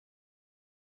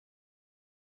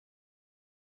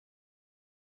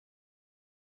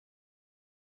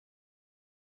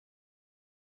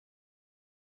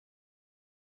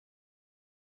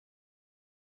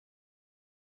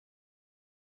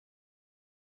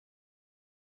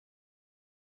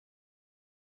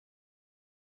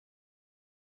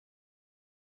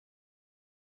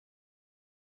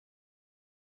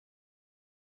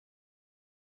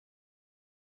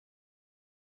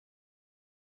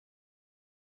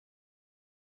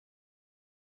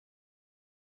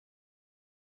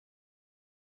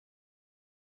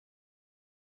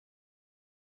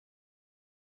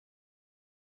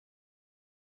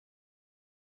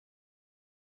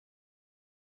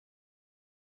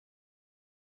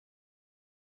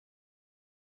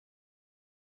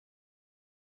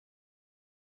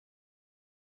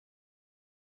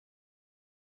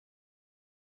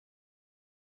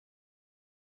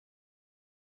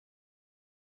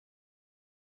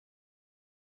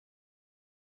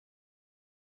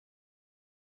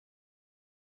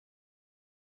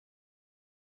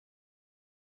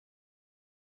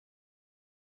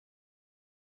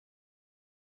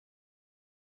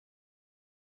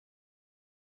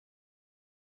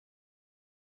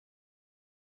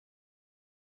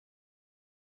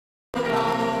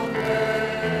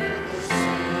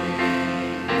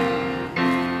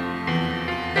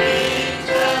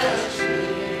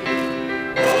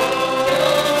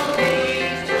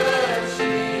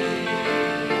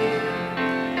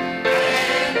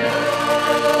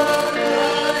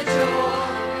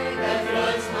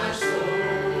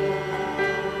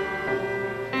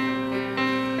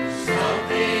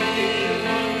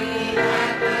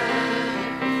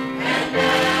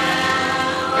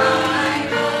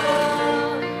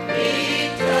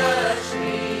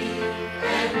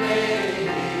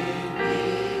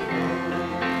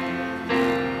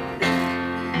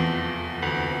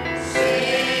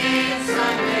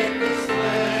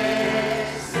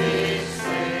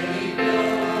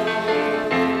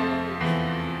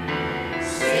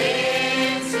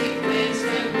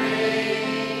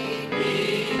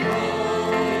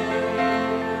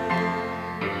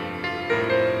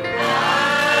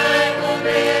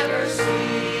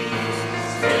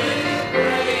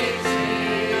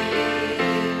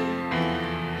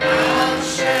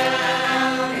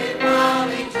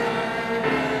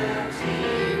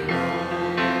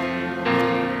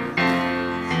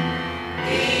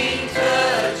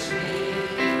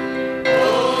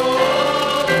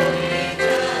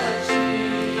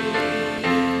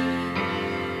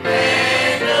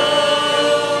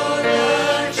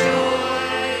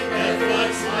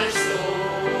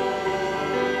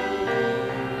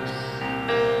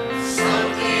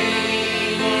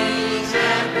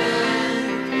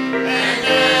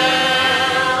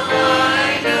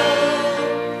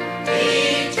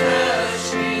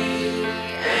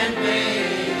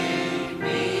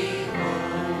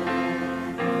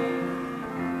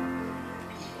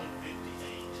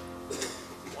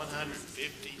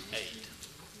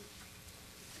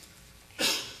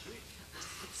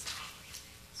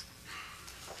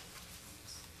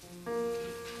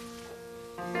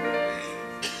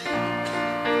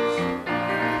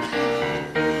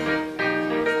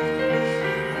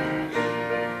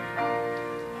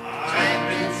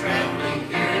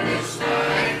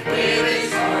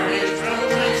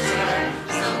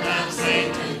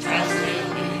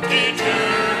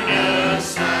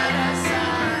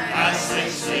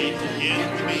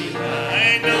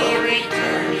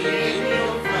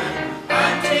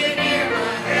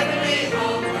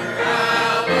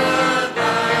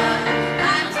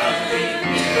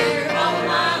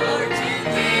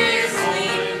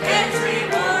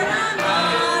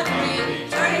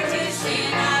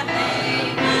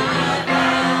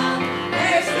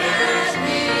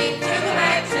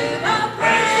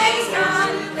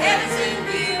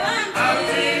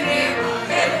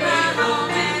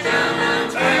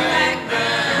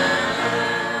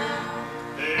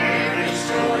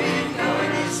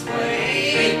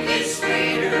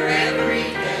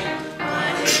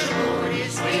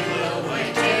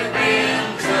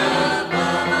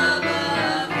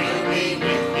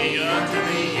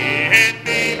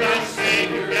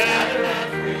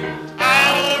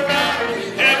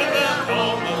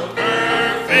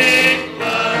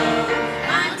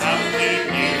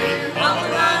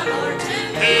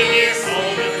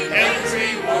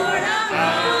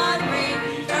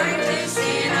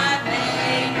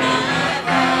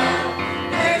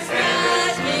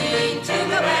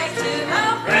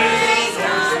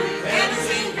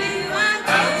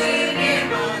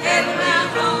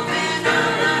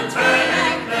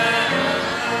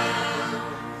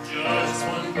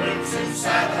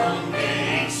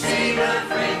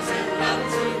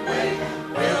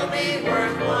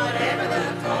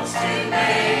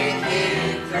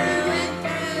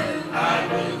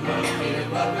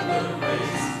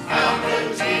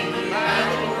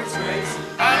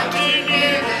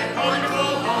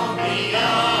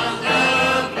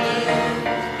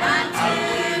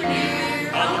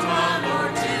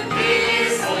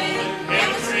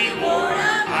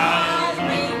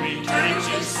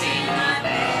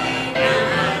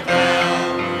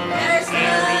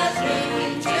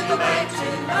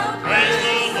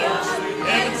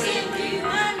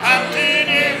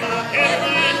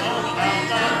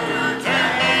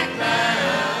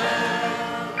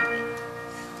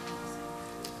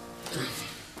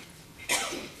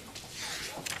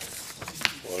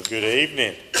Well, good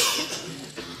evening.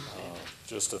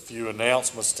 Just a few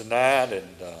announcements tonight, and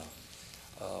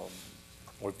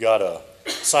we've got a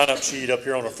sign-up sheet up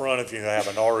here on the front if you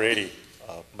haven't already.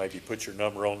 Maybe put your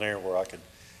number on there where I can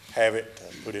have it,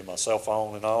 put in my cell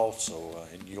phone and all, so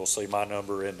and you'll see my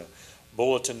number in the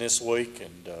bulletin this week,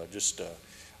 and just a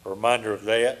reminder of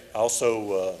that.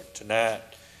 Also, tonight,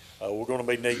 we're going to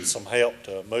be needing some help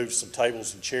to move some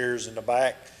tables and chairs in the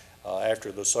back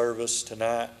after the service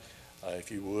tonight. If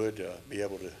you would be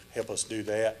able to help us do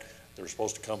that. They're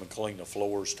supposed to come and clean the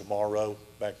floors tomorrow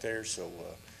back there, so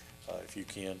if you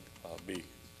can, be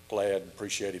glad and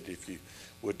appreciate it if you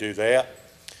would do that.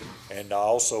 And I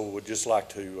also would just like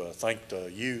to thank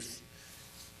the youth,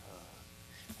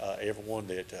 everyone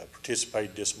that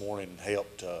participated this morning and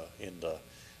helped in the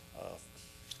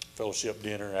fellowship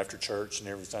dinner after church and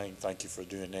everything. Thank you for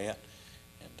doing that,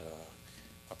 and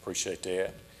I appreciate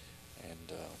that.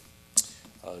 And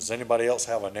does anybody else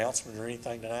have an announcement or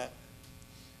anything tonight?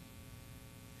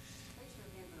 Please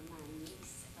remember my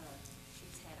niece,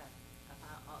 she's had a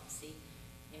biopsy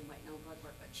and waiting on blood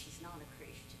work, but she's not a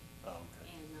Christian. Oh,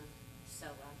 okay. And so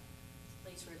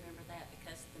please remember that,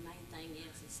 because the main thing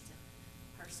is to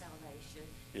her salvation.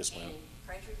 Yes, ma'am. And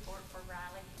praise report for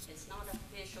Riley. It's not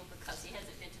official because he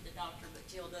hasn't been to the doctor, but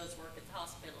Jill does work at the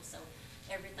hospital, so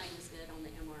everything is good on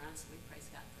the MRI, so we praise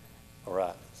God for that. All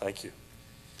right. Thank you.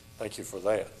 Thank you for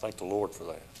that. Thank the Lord for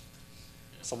that.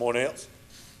 Someone else?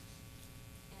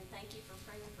 And thank you for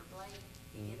praying for Blake.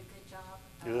 He did a good job.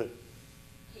 Good.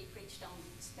 He preached on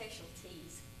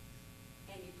specialties,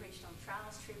 and he preached on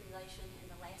trials, tribulation,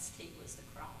 and the last T was the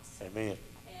cross. Amen.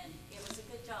 And it was a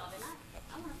good job. And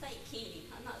I want to thank Kenny.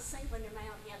 I'm not singling him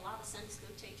out. He had a lot of Sunday school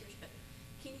teachers, but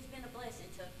Kenny's been a blessing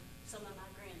to some of my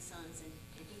grandsons, and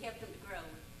he helped them to grow.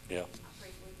 Yeah.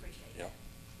 We appreciate Yeah.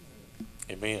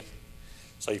 that. Amen.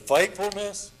 Say,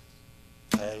 faithfulness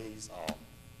pays off.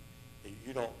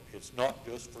 You don't, it's not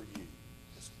just for you.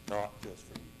 It's not just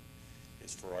for you.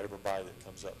 It's for everybody that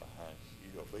comes up behind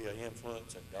you. You're going to be an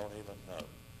influence and don't even know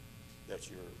that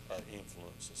you're an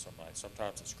influence to somebody.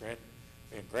 Sometimes it's being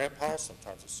grandpa,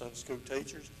 sometimes it's Sunday school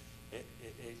teachers.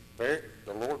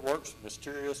 The Lord works in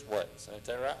mysterious ways. Ain't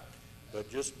that right? But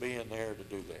just being there to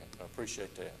do that. I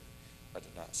appreciate that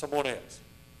tonight. Someone else.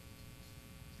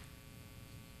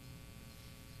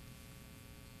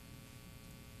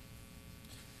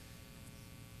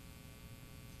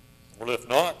 Well, if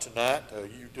not tonight,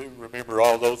 you do remember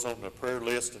all those on the prayer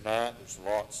list tonight. There's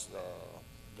lots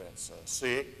that's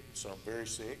sick, some very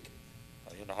sick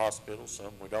in the hospital.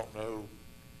 Some we don't know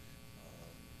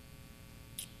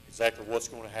exactly what's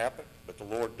going to happen, but the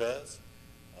Lord does.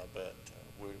 But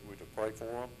we're to pray for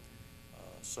them.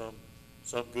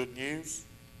 Some good news.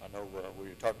 I know we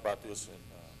talked about this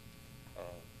in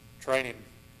training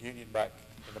union back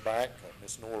in the back.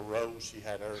 Miss Nora Rose, she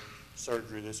had her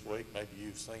surgery this week. Maybe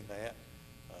you've seen that.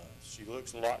 She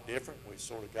looks a lot different. We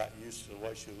sort of got used to the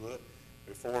way she looked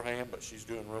beforehand, but she's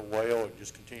doing real well, and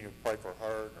just continue to pray for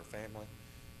her and her family.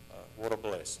 What a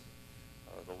blessing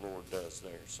the Lord does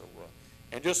there. So,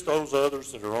 and just those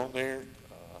others that are on there,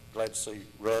 I'm glad to see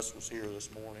Russ was here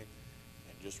this morning,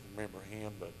 and just remember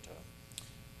him, but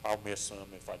I'll miss some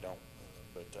if I don't.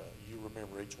 But you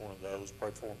remember each one of those.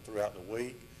 Pray for them throughout the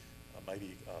week.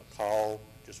 Maybe call,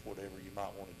 just whatever you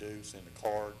might want to do, send a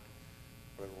card,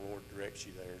 whatever the Lord directs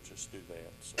you there, just do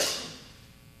that. So,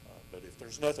 but if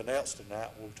there's nothing else tonight,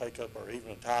 we'll take up our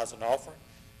evening tithes and offering,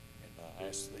 and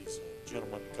ask these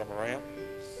gentlemen to come around.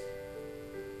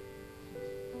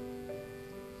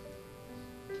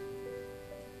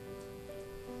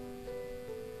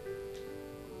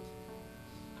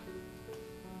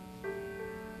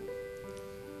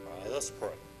 All right, let's pray.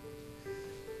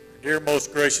 Dear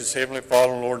most gracious Heavenly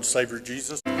Father and Lord and Savior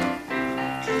Jesus,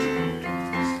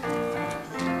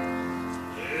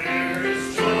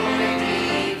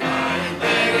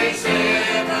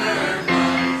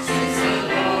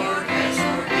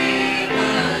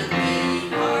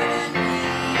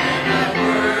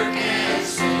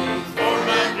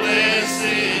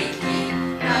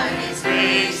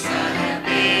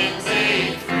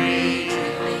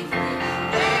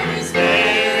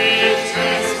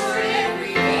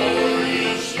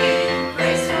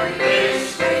 Grace for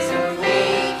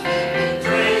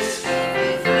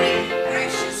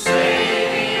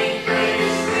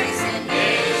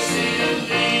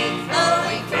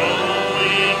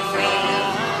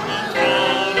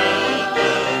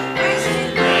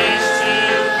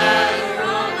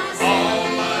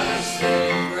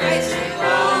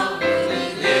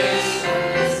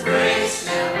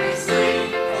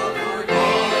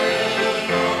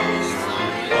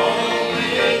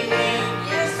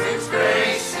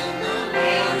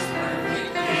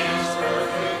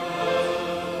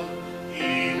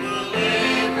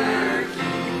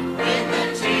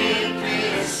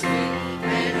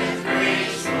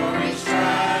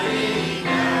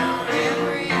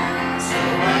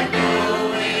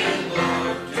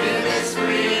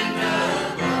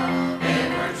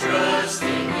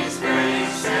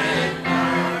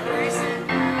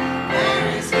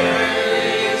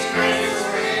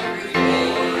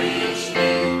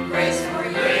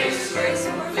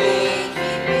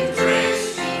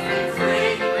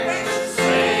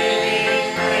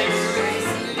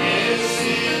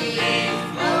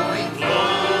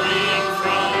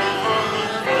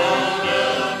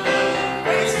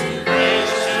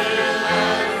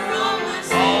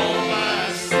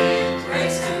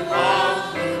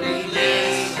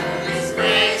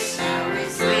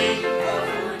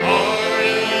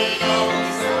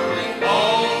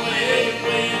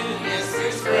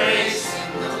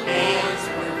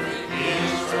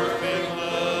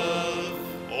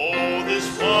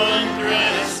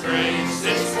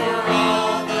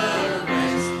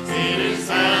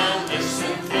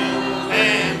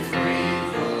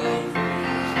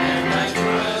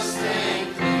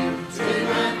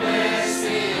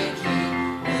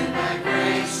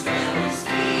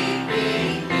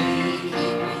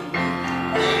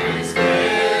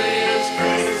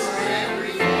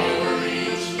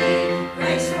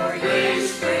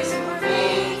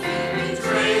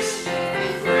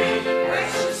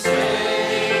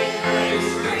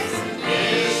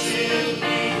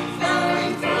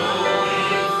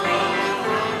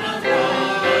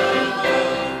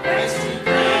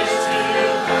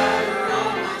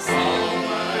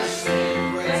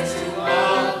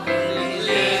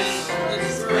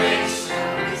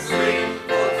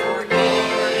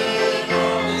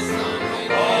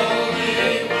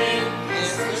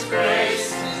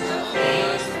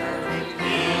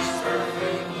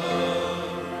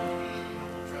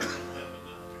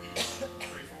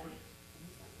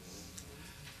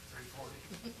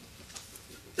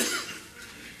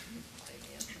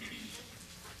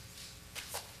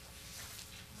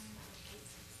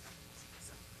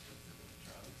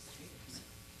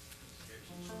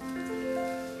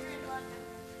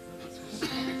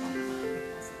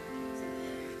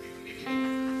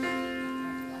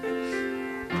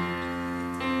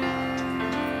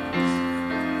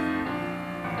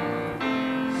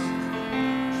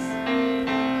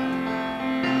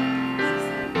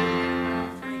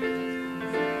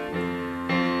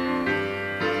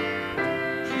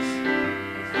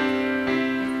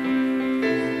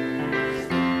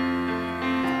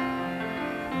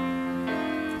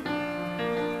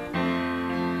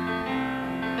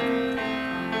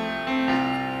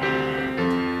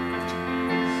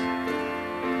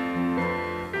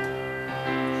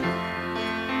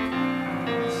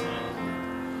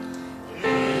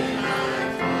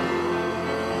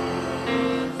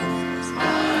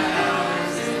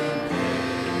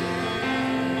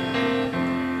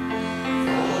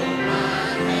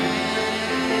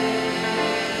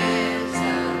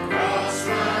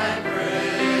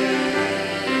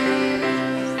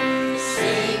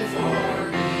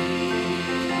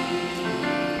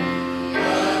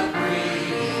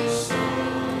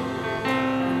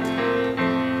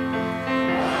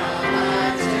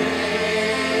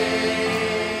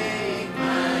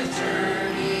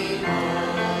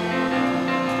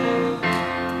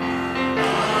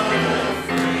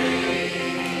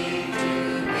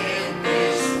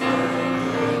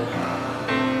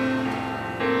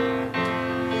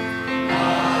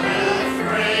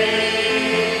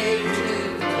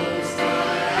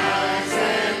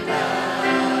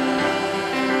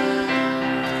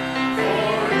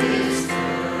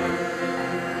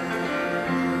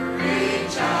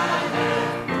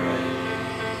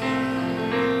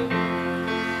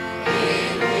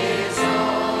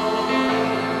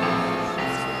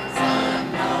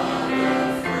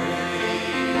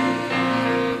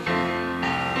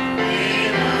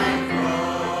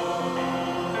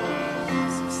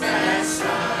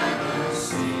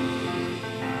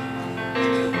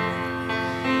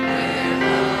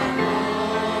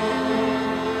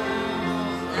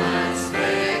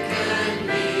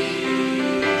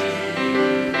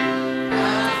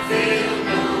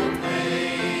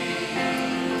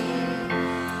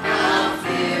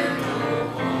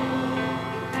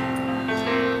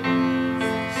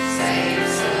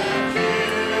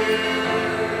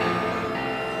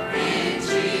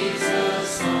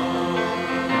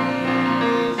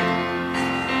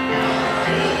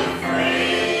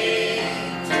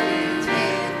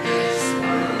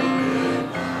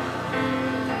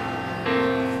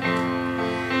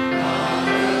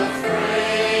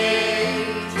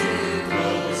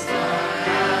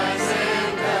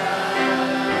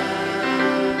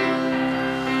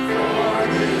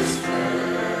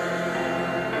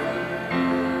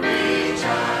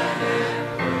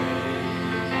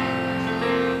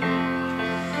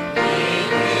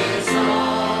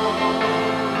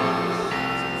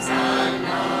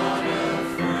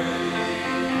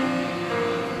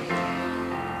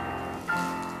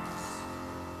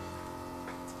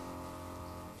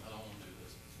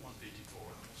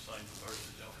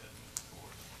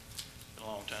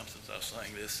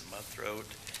this in my throat.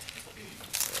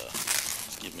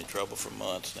 It's given me trouble for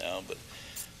months now, but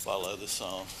I love this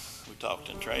song. We talked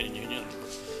in training union.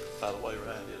 By the way,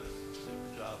 Ryan did a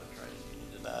super job in training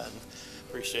union tonight, and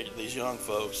appreciate these young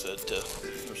folks that are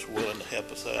willing to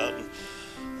help us out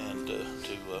and to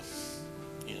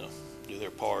do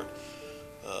their part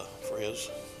for his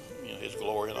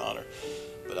glory and honor.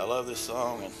 But I love this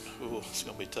song, and it's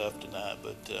going to be tough tonight.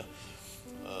 But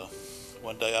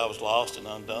one day I was lost and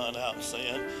undone out in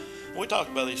sin. And we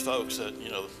talked about these folks that,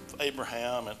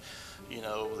 Abraham and,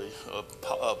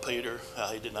 Peter, how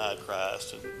he denied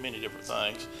Christ and many different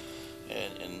things.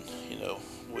 And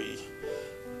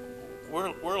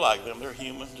we're like them. They're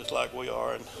human just like we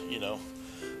are. And,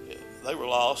 they were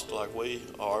lost like we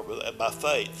are, but by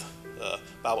faith.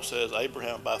 Bible says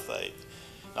Abraham by faith.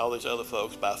 And all these other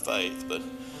folks by faith. But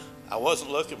I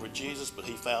wasn't looking for Jesus, but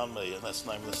he found me. And that's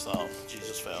the name of the song,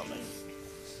 Jesus Found Me.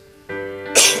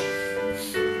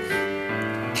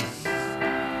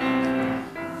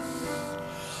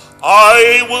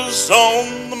 I was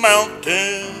on the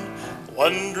mountain,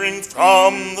 wandering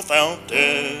from the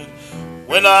fountain,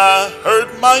 when I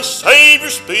heard my Savior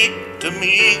speak to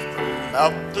me from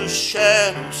out the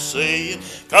shadows, saying,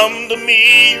 come to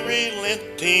me,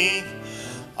 relenting,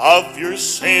 of your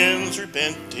sins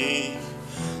repenting.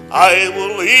 I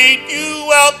will lead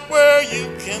you out where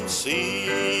you can see.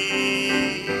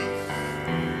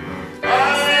 I'm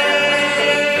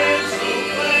so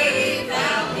glad he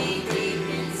found me deep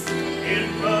in sin.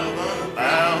 In love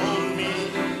unbound me,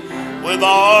 with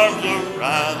arms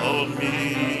around me.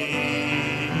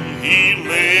 He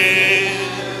led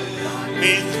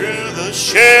me through the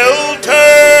shelter.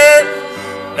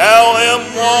 Now am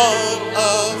one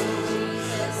of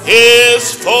his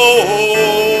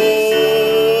fold.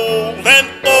 And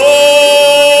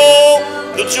oh,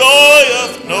 the joy of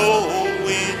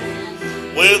knowing,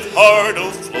 with heart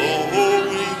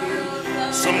overflowing,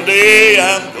 someday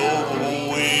I'm going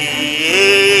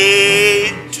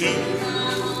to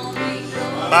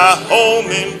my home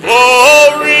in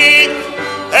glory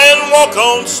and walk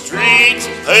on streets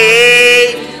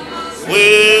paved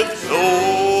with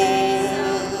gold.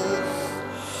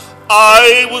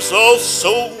 I was oh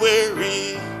so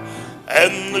weary,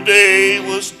 and the day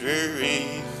was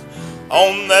dreary,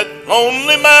 on that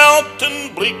lonely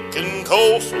mountain, bleak and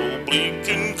cold, so bleak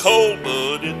and cold.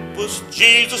 But it was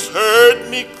Jesus heard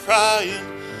me crying,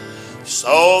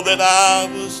 saw that I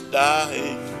was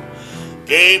dying,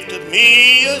 gave to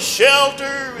me a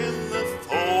shelter in the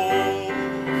fold.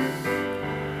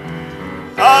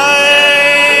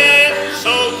 I'm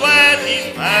so glad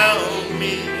he found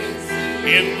me,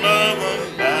 in love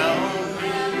unbound.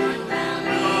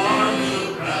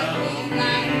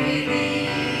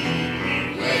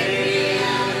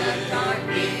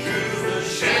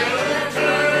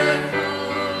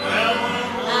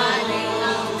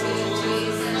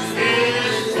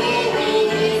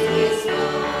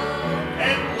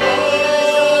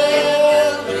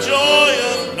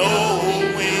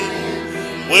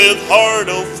 With heart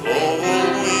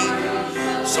overflowing,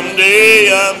 someday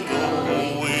I'm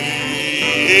going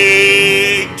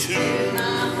to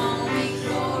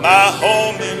my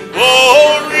home in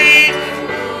glory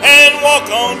and walk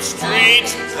on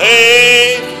streets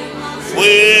paved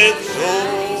with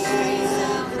gold.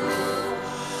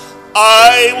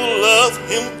 I will love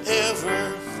him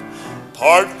ever,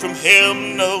 part from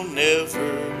him no never.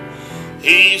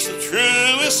 He's the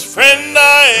truest friend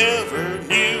I ever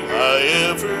knew,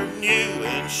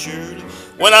 and surely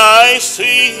when I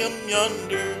see him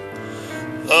yonder,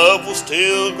 love will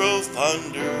still grow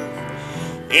fonder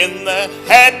in that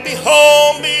happy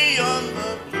home beyond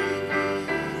the blue.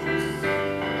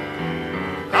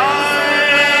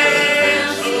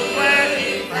 I'm so glad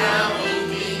he found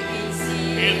me,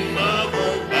 in love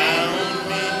unbound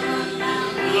me,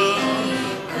 love.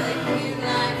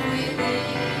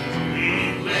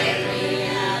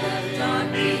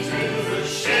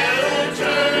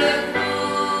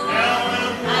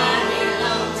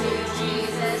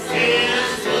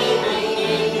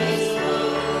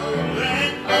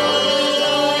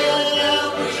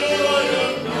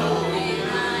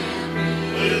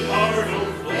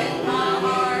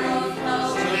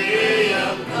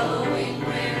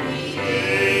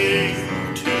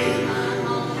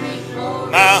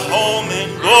 My home in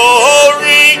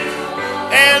glory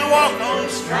and walk on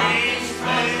streets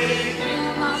paved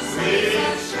with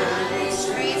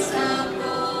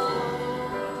gold.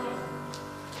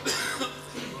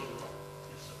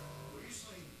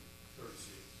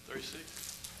 36.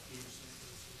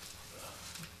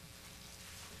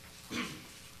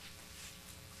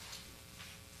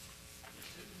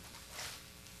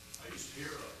 I used to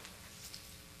hear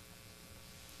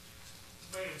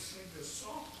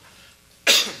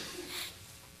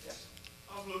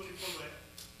looking for that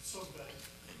someday.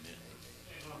 Amen.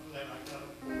 And I'm glad I got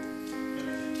it.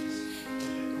 Amen.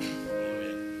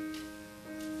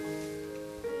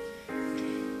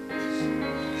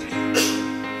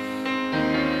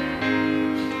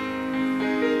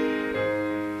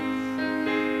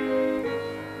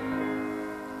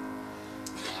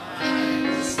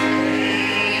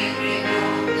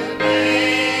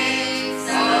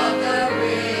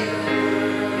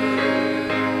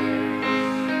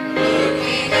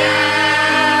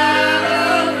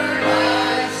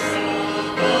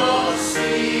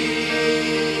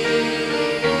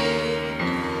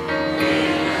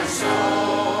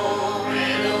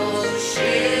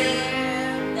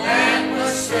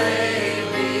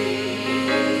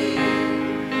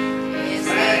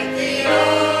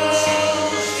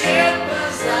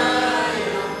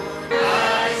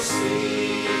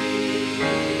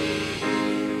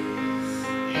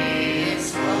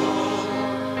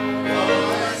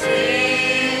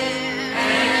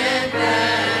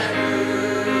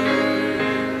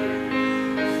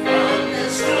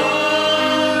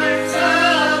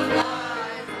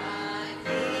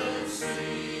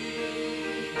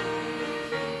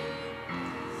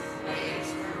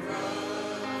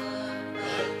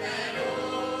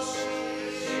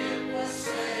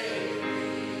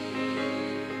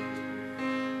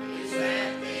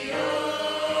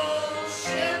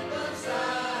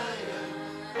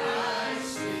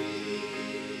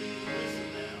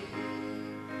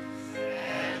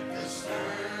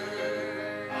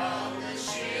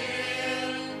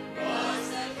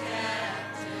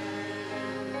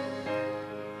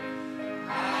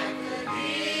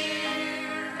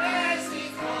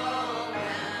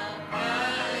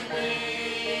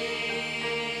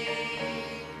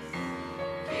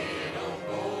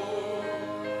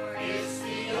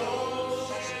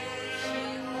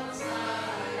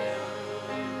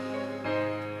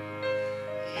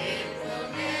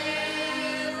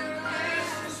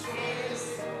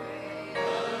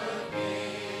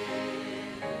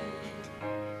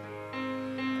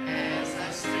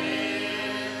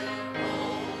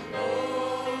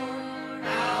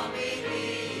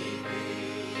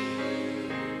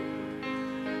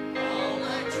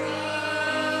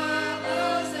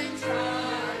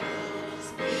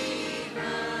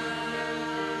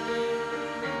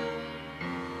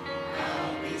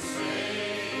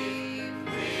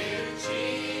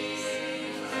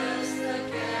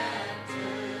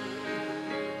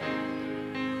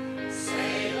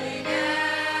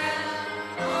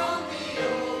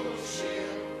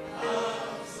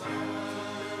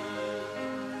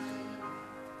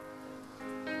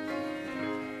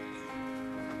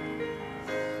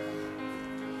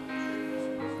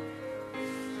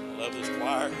 Love this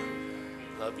choir.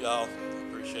 Love y'all.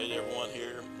 Appreciate everyone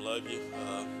here. Love you.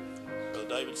 Brother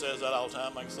David says that all the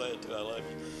time. I can say it too. I love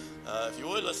you. If you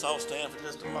would, let's all stand for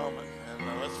just a moment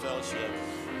and let's fellowship.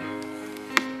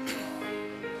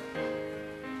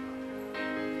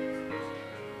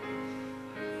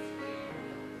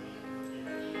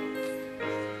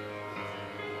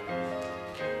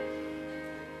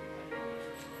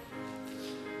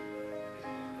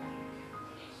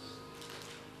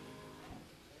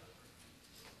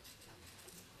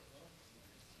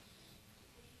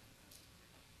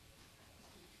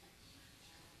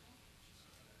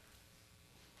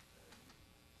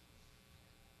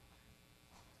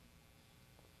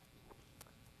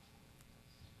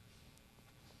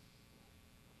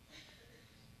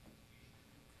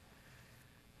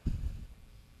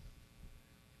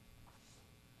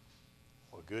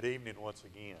 Good evening once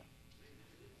again.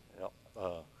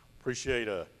 Appreciate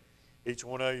each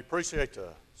one of you. Appreciate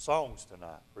the songs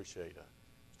tonight. Appreciate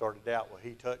started out with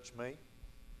 "He Touched Me,"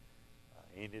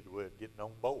 ended with getting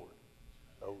on board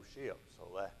the old ship. So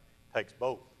that takes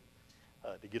both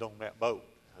to get on that boat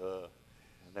and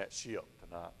that ship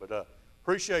tonight. But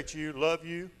appreciate you, love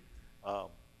you.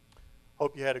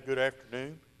 Hope you had a good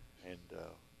afternoon. And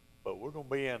but we're going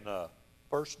to be in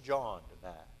 1 John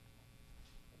tonight.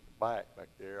 Back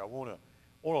there. I want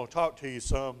to talk to you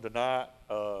some tonight,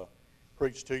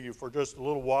 preach to you for just a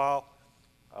little while.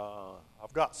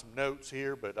 I've got some notes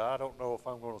here, but I don't know if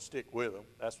I'm going to stick with them.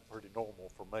 That's pretty normal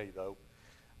for me, though.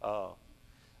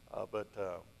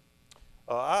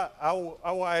 I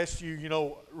will ask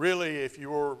you, really, if you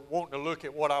were wanting to look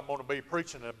at what I'm going to be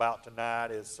preaching about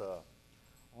tonight, is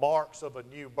marks of a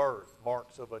new birth,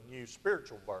 marks of a new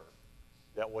spiritual birth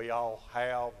that we all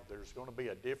have. There's going to be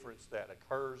a difference that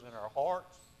occurs in our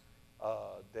hearts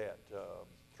that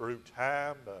through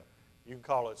time, you can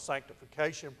call it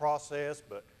sanctification process,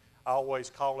 but I always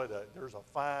call it there's a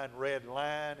fine red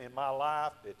line in my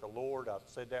life that the Lord, I've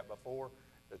said that before,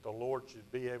 that the Lord you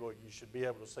should be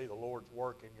able to see the Lord's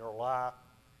work in your life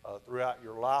throughout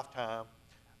your lifetime.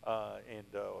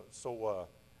 So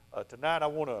tonight I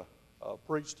want to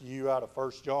preach to you out of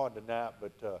 1 John tonight,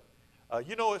 but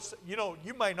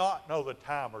you may not know the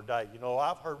time or day.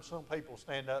 I've heard some people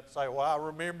stand up and say, well, I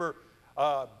remember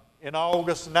in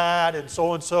August night and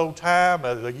so time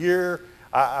of the year.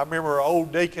 I remember an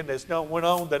old deacon that's went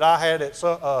on that I had at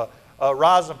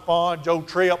Rising Fawn, Joe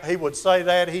Tripp. He would say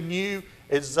that. He knew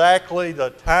exactly the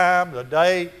time, the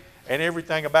date, and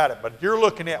everything about it. But you're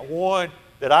looking at one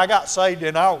that I got saved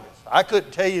in August. I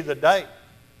couldn't tell you the date.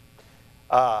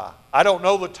 I don't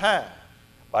know the time,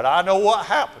 but I know what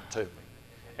happened to me.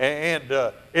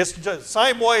 And it's just the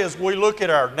same way as we look at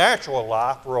our natural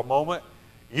life for a moment.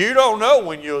 You don't know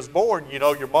when you was born.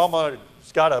 Your mama's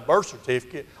got a birth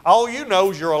certificate. All you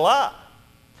know is you're alive.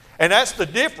 And that's the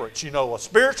difference. A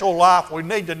spiritual life, we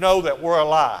need to know that we're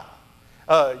alive.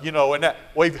 And that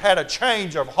we've had a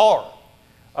change of heart.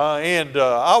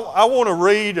 I want to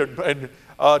read and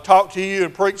talk to you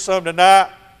and preach some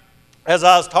tonight. As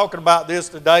I was talking about this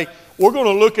today, we're going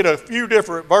to look at a few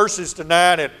different verses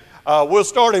tonight, and we'll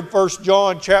start in 1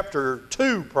 John chapter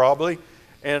 2 probably.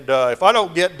 And if I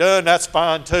don't get done, that's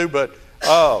fine too. But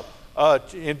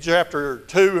in chapter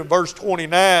 2 and verse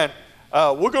 29,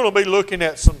 we're going to be looking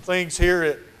at some things here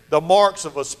at the marks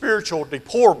of a spiritual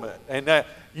deportment. And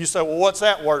you say, well, what's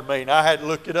that word mean? I had to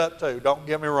look it up too, don't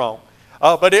get me wrong.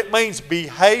 But it means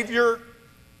behavior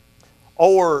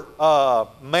or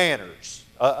manners.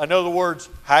 In other words,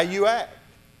 how you act,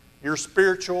 your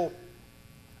spiritual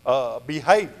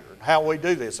behavior, and how we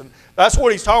do this. And that's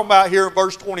what he's talking about here in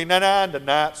verse 29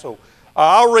 tonight. So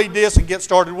I'll read this and get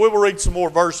started. We will read some more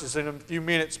verses in a few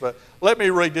minutes, but let me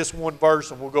read this one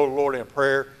verse and we'll go to the Lord in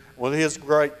prayer. With His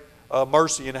great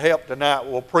mercy and help tonight,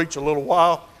 we'll preach a little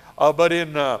while. But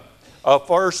in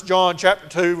 1 John chapter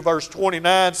 2, verse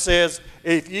 29 says,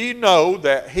 if ye know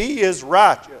that He is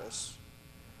righteous,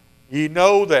 ye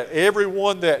know that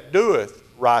everyone that doeth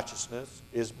righteousness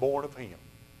is born of Him.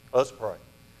 Let's pray.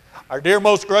 Our dear,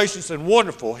 most gracious and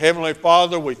wonderful Heavenly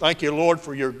Father, we thank you, Lord,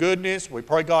 for your goodness. We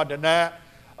pray, God, tonight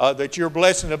that your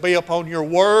blessing to be upon your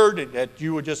word and that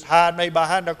you would just hide me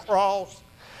behind the cross.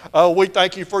 We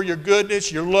thank you for your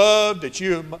goodness, your love that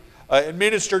you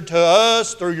administered to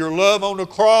us through your love on the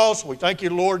cross. We thank you,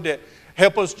 Lord, that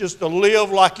help us just to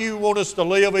live like you want us to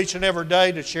live each and every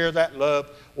day, to share that love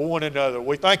with one another.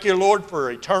 We thank you, Lord,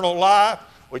 for eternal life.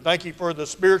 We thank you for the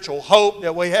spiritual hope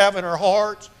that we have in our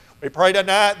hearts. We pray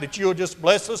tonight that you will just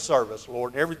bless the service,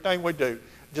 Lord, and everything we do.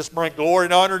 Just bring glory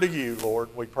and honor to you,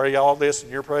 Lord. We pray all this in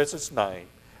your precious name.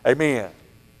 Amen.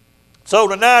 So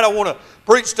tonight I want to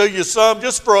preach to you some.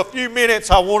 Just for a few minutes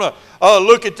I want to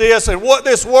look at this and what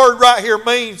this word right here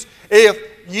means. If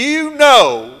you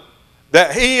know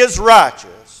that He is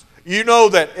righteous, you know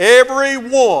that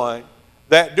everyone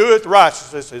that doeth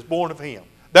righteousness is born of Him.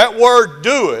 That word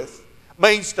doeth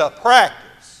means to practice.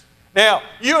 Now,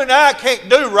 you and I can't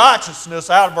do righteousness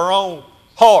out of our own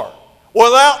heart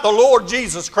without the Lord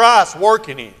Jesus Christ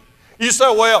working in it. You say,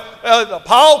 well,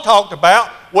 Paul talked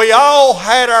about we all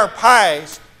had our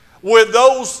past with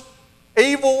those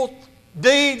evil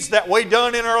deeds that we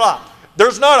done in our life.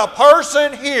 There's not a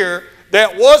person here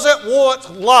that wasn't once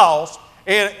lost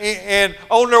and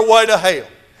on their way to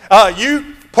hell.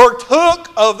 You partook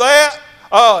of that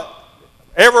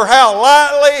ever how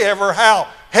lightly, ever how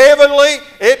heavenly.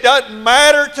 It doesn't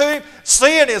matter to Him.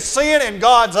 Sin is sin in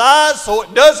God's eyes, so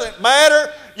it doesn't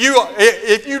matter.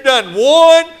 If you've done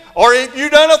one or if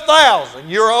you've done 1,000,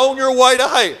 you're on your way to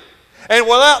hell. And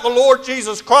without the Lord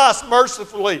Jesus Christ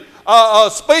mercifully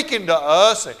speaking to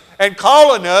us and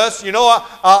calling us,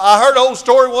 I heard an old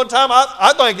story one time.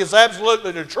 I think it's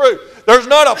absolutely the truth. There's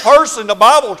not a person the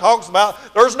Bible talks about.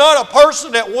 There's not a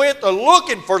person that went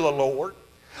looking for the Lord.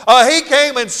 He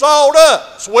came and sought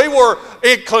us. We were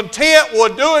content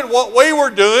with doing what we were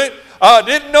doing.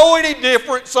 Didn't know any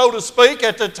different, so to speak,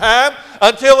 at the time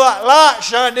until that light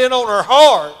shined in on our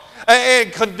heart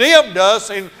and condemned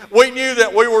us, and we knew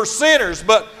that we were sinners.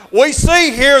 But we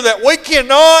see here that we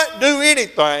cannot do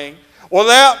anything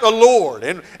without the Lord.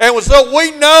 And so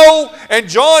we know, and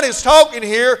John is talking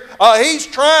here, he's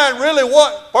trying really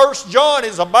what 1 John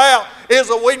is about, is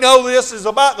that we know this is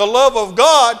about the love of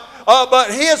God.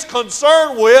 But his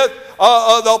concern with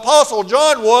the Apostle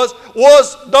John was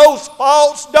those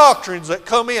false doctrines that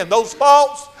come in, those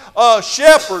false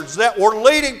shepherds that were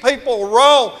leading people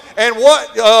wrong. And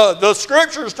what the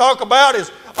Scriptures talk about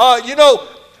is,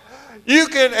 you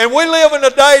can, and we live in a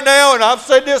day now, and I've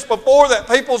said this before, that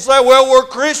people say, well, we're a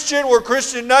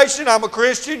Christian nation, I'm a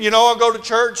Christian, I go to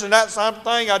church and that sort of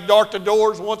thing, I dart the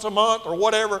doors once a month or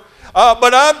whatever.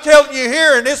 But I'm telling you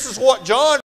here, and this is what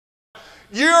John,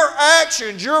 your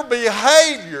actions, your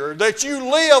behavior that you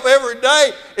live every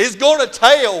day is going to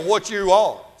tell what you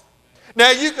are.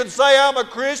 Now, you can say I'm a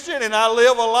Christian and I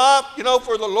live a life,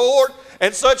 for the Lord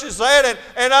and such as that.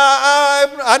 And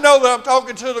I know that I'm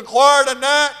talking to the choir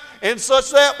tonight and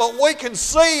such that, but we can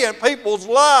see in people's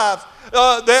lives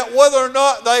that whether or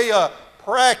not they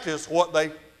practice what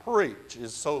they preach,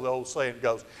 is so the old saying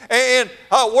goes. And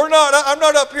I'm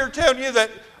not up here telling you that,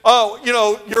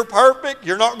 you're perfect,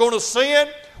 you're not going to sin.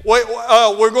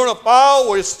 We're going to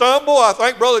fall, we stumble. I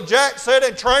think Brother Jack said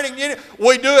in training unit,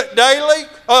 we do it daily.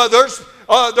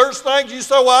 There's things you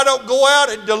say, well, I don't go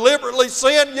out and deliberately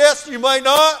sin. Yes, you may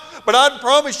not, but I can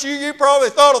promise you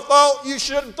probably thought a thought you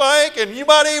shouldn't think, and you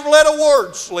might even let a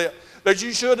word slip that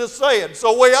you should have said.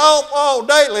 So we all fall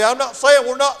daily. I'm not saying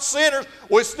we're not sinners.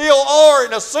 We still are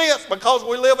in a sense because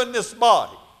we live in this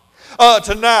body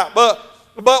tonight.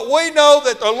 But we know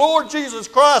that the Lord Jesus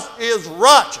Christ is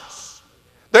righteous.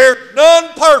 There's none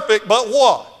perfect but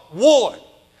what? One.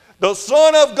 The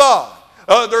Son of God.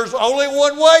 There's only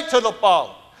one way to the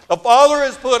Father. The Father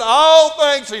has put all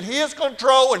things in His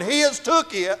control, and He has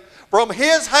took it from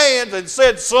His hands and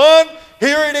said, Son,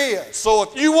 here it is. So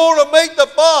if you want to meet the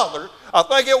Father, I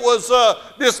think it was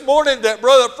this morning that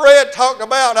Brother Fred talked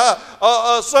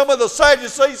about some of the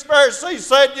Sadducees, Pharisees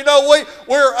said,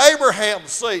 we're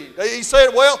Abraham's seed. He said,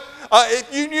 well,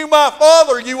 if you knew my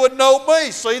Father, you would know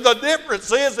me. See, the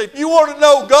difference is if you want to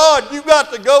know God, you've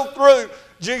got to go through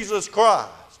Jesus Christ.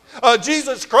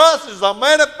 Jesus Christ is a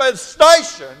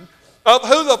manifestation of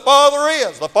who the Father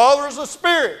is. The Father is a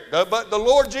spirit, but the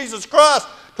Lord Jesus Christ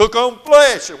took on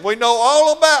flesh, and we know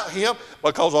all about Him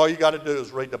because all you got to do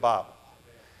is read the Bible.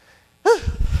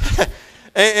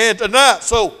 and tonight,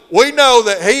 so we know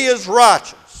that He is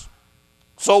righteous.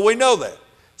 So we know that.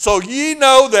 So ye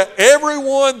know that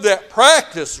everyone that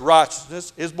practices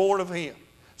righteousness is born of Him.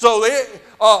 So it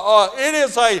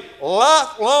is a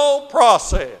lifelong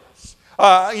process.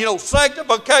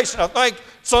 Sanctification. I think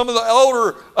some of the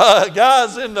older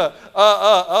guys in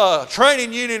the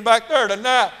training unit back there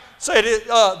tonight said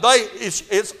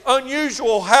it's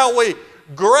unusual how we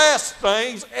grasp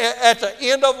things at the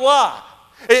end of life.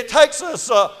 It takes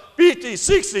us 50,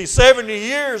 60, 70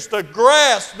 years to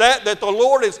grasp that the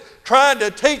Lord is trying to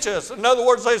teach us. In other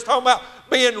words, he's talking about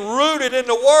being rooted in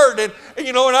the Word. And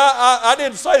I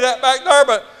didn't say that back there,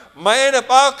 but man, if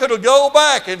I could go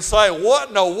back and say, what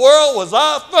in the world was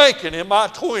I thinking in my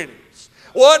 20s?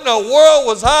 What in the world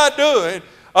was I doing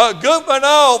goofing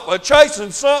off,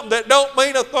 chasing something that don't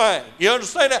mean a thing? You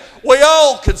understand that? We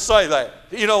all can say that.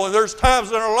 And there's times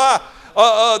in our life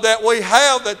that we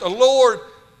have that the Lord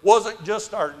wasn't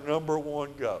just our number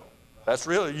one goal. That's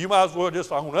really, you might as well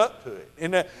just own up to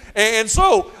it. And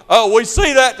so we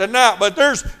see that tonight, but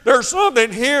there's something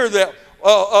here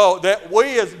that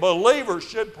we as believers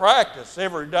should practice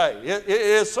every day. It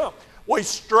is something. We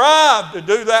strive to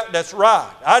do that's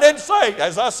right. I didn't say,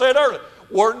 as I said earlier,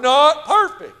 we're not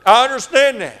perfect. I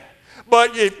understand that.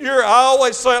 But I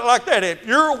always say it like that, if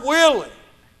you're willing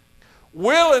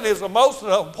is the most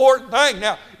important thing.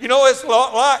 Now, it's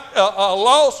like a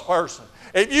lost person.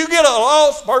 If you get a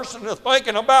lost person to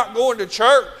thinking about going to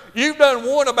church, you've done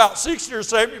won about 60 or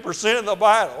 70% of the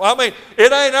battle. I mean,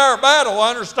 it ain't our battle, I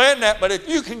understand that, but if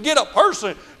you can get a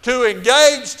person to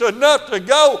engage enough to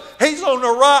go, he's on the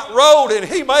right road and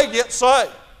he may get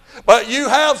saved. But you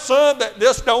have some that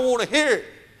just don't want to hear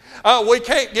it. We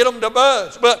can't get them to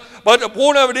budge. But the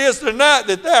point of it is tonight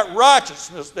that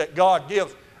righteousness that God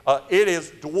gives, it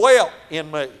is dwelt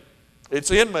in me.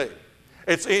 It's in me.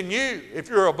 It's in you if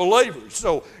you're a believer.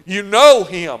 So you know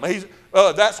Him.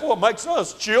 That's what makes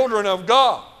us children of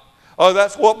God.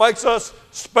 That's what makes us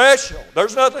special.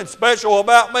 There's nothing special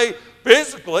about me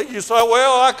physically. You say,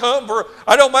 well,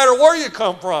 I don't matter where you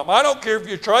come from. I don't care if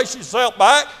you trace yourself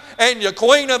back and your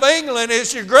Queen of England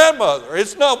is your grandmother.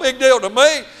 It's no big deal to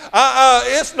me.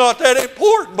 It's not that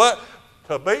important. But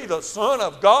to be the Son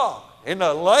of God and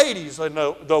the ladies and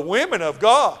the women of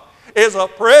God is a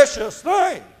precious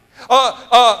thing.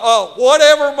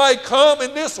 Whatever may come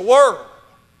in this world,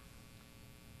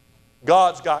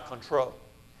 God's got control.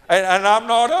 And I'm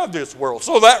not of this world.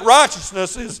 So that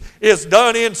righteousness is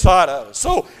done inside of us.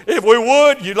 So if we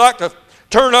would, you'd like to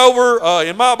turn over,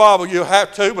 in my Bible you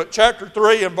have to, but chapter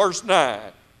 3 and verse 9.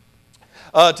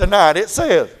 Tonight it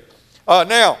says,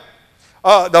 now,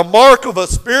 the mark of a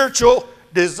spiritual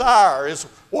desire is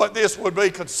what this would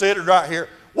be considered right here.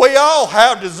 We all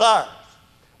have desires.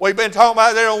 We've been talking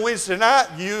about that on Wednesday night.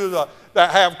 You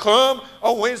that have come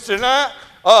on Wednesday night,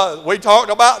 we talked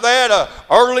about that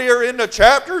earlier in the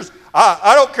chapters.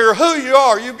 I don't care who you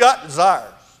are, you've got desires.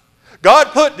 God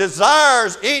put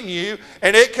desires in you,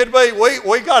 and it could be,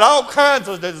 we got all kinds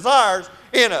of desires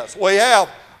in us. We have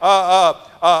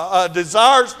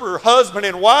desires for husband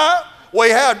and wife. We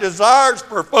have desires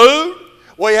for food.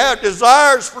 We have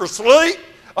desires for sleep.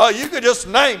 You could just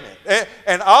name it.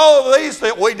 And all of these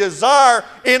that we desire,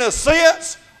 in a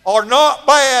sense, are not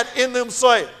bad in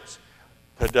themselves.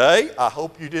 Today, I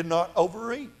hope you did not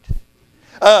overeat.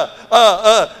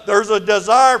 There's a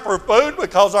desire for food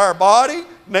because our body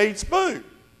needs food.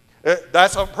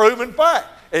 That's a proven fact.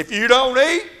 If you don't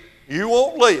eat, you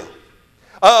won't live.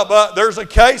 But there's a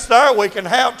case there. We can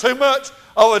have too much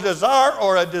of a desire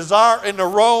or a desire in the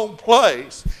wrong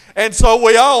place. And so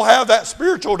we all have that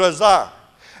spiritual desire.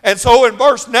 And so in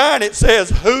verse 9 it says,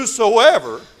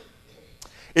 whosoever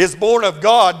is born of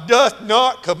God doth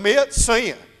not commit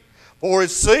sin, for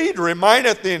his seed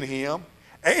remaineth in him,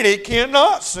 and he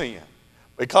cannot sin,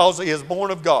 because he is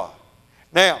born of God.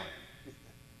 Now,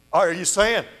 are you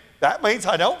saying that means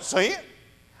I don't sin?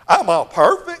 I'm all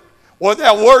perfect? Well,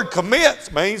 that word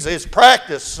commits means is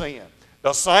practice sin.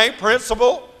 The same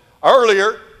principle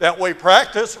earlier that we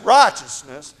practice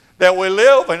righteousness, that we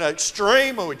live in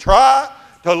extreme and we try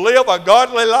to live a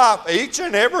godly life each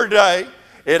and every day.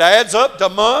 It adds up to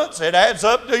months. It adds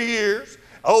up to years.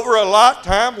 Over a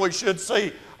lifetime, we should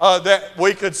see that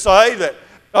we could say that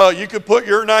you could put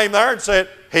your name there and say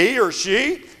he or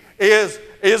she is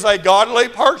a godly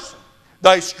person.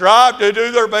 They strive to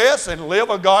do their best and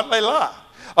live a godly life.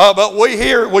 But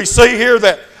we see here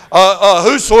that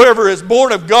whosoever is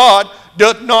born of God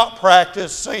doth not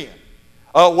practice sin.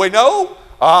 We know,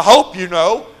 I hope you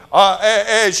know,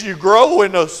 as you grow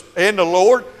in the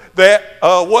Lord, that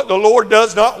what the Lord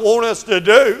does not want us to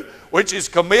do, which is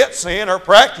commit sin or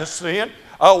practice sin,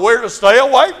 we're to stay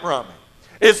away from it.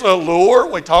 It's a lure.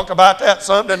 We talked about that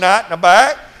some tonight in the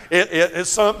back. It's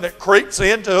something that creeps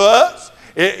into us.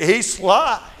 He's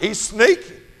sly. He's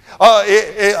sneaky.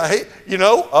 I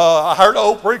heard an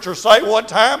old preacher say one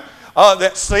time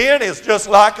that sin is just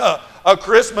like a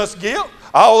Christmas gift.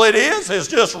 All it is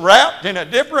just wrapped in a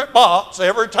different box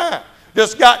every time.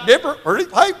 Just got different pretty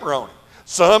paper on it.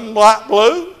 Some like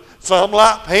blue, some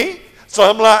like pink,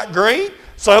 some like green.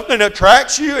 Something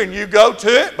attracts you and you go to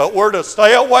it, but we're to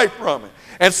stay away from it.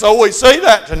 And so we see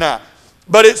that tonight.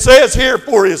 But it says here,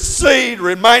 for his seed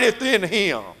remaineth in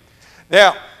him.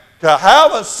 Now, to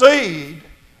have a seed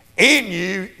in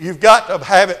you, you've got to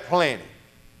have it planted.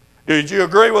 Did you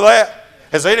agree with that?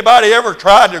 Has anybody ever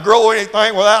tried to grow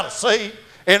anything without a seed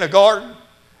in a garden?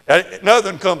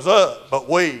 Nothing comes up but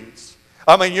weeds.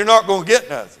 I mean, you're not going to get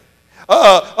nothing.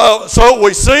 So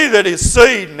we see that his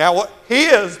seed, now what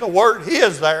his, the word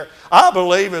his there, I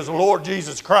believe is the Lord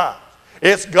Jesus Christ.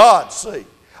 It's God's seed.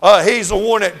 He's the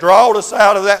one that drawed us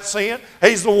out of that sin.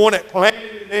 He's the one that planted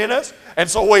it in us. And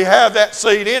so we have that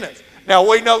seed in us. Now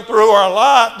we know through our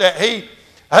life that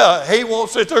He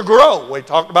wants it to grow. We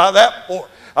talked about that before.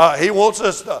 He wants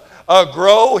us to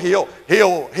grow. He'll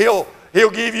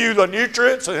give you the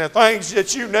nutrients and the things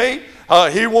that you need.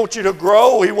 He wants you to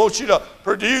grow. He wants you to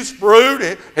produce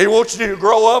fruit. He wants you to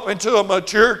grow up into a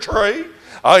mature tree.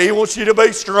 He wants you to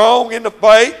be strong in the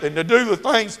faith and to do the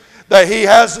things that He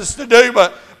has us to do.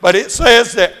 But it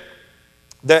says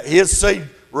that His seed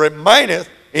remaineth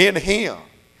in Him,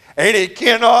 and He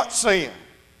cannot sin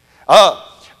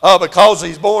because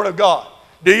He's born of God.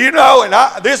 Do you know,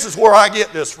 and this is where I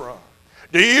get this from.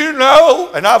 Do you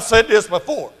know, and I've said this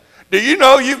before, do you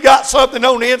know you've got something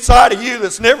on the inside of you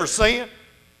that's never sinned?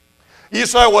 You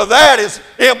say, well, that is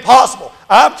impossible.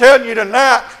 I'm telling you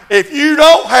tonight, if you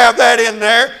don't have that in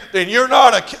there, then you're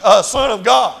not a son of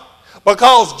God.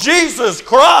 Because Jesus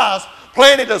Christ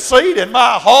planted a seed in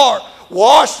my heart,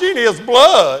 washed in His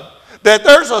blood, that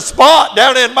there's a spot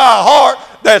down in my heart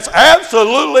that's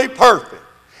absolutely perfect.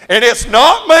 And it's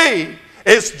not me,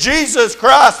 it's Jesus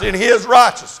Christ in His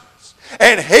righteousness.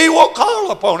 And He will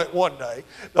call upon it one day.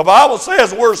 The Bible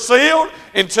says we're sealed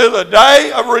into the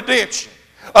day of redemption.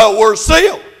 We're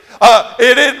sealed.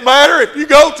 It didn't matter if you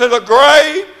go to the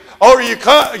grave or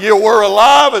you were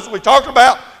alive, as we talked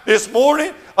about this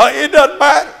morning. It doesn't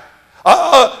matter.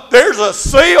 There's a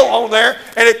seal on there.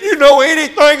 And if you know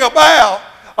anything about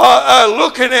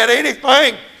looking at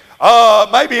anything,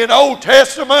 maybe in Old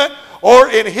Testament or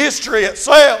in history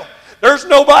itself, there's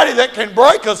nobody that can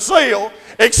break a seal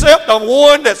except the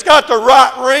one that's got the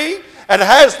right ring and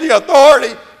has the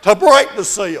authority to break the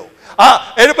seal.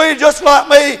 It'll be just like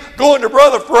me going to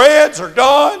Brother Fred's or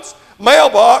Don's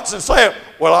mailbox and saying,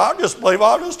 well, I just believe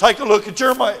I'll just take a look at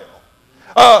your mail.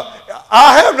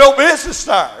 I have no business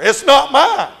there. It's not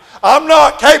mine. I'm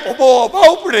not capable of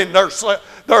opening their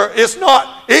it's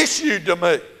not issued to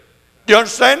me. Do you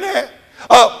understand that?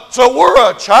 So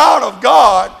we're a child of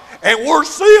God, and we're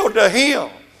sealed to Him.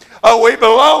 We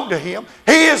belong to Him.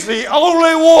 He is the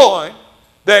only one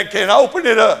that can open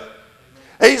it up.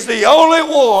 He's the only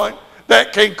one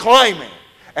that can claim it.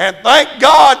 And thank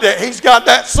God that He's got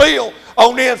that seal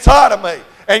on the inside of me.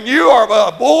 And you are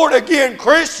a born-again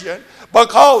Christian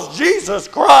because Jesus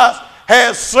Christ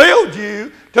has sealed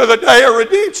you to the day of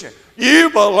redemption. You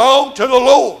belong to the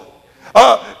Lord.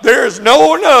 There is no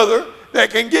one other that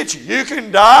can get you. You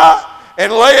can die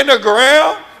and lay in the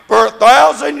ground for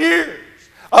 1,000 years.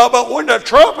 But when the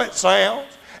trumpet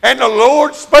sounds and the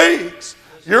Lord speaks,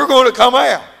 you're going to come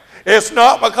out. It's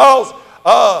not because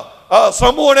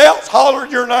someone else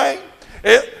hollered your name.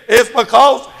 It's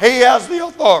because He has the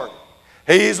authority.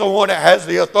 He's the one that has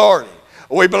the authority.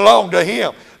 We belong to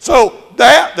Him. So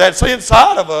that's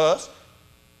inside of us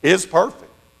is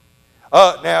perfect.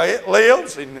 Now it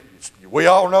lives, and we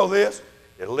all know this,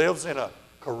 it lives in a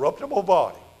corruptible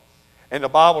body. And the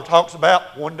Bible talks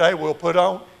about one day we'll put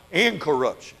on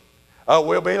incorruption.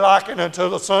 We'll be likened unto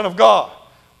the Son of God.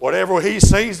 Whatever He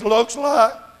sees looks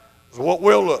like is what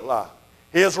we'll look like.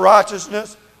 His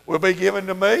righteousness will be given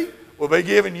to me, will be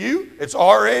given you. It's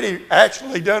already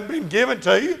actually been given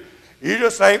to you. You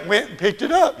just ain't went and picked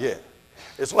it up yet.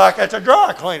 It's like at the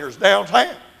dry cleaners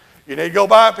downtown. You need to go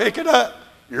by and pick it up.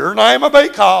 Your name will be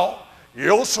called.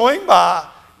 You'll swing by.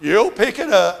 You'll pick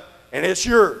it up, and it's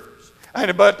yours.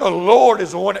 But the Lord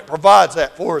is the one that provides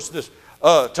that for us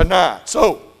tonight.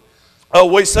 So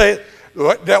we say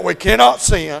that we cannot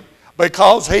sin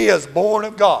because He is born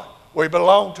of God. We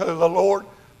belong to the Lord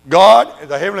God,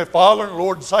 the Heavenly Father, and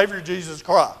Lord and Savior Jesus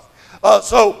Christ.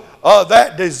 So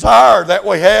that desire that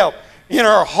we have in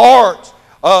our hearts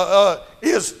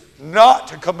is not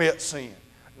to commit sin,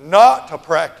 not to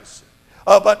practice it,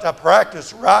 but to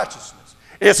practice righteousness.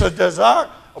 It's a desire.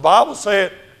 The Bible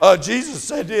said, Jesus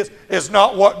said this, it's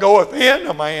not what goeth in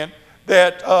a man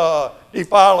that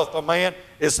defileth a man,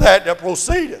 it's that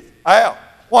proceedeth out.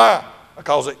 Why?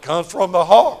 Because it comes from the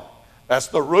heart. That's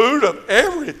the root of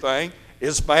everything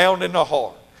is found in the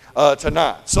heart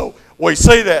tonight. So we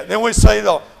see that. Then we see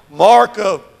the mark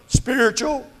of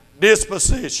spiritual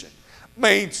disposition.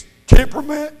 Means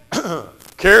temperament,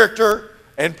 character,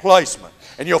 and placement.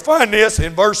 And you'll find this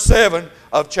in verse 7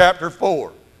 of chapter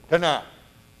 4 tonight.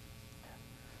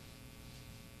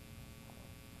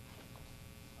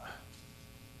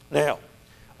 Now,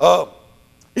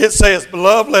 it says,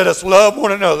 Beloved, let us love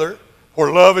one another,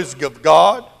 for love is of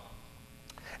God,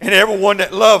 and everyone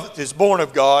that loveth is born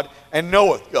of God and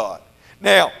knoweth God.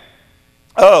 Now,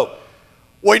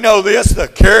 we know this, the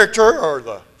character or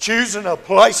the choosing of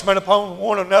placement upon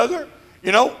one another.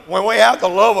 You know, when we have the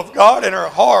love of God in our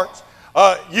hearts,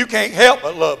 you can't help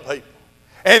but love people.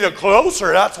 And the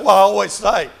closer, that's why I always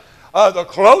say, the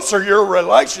closer your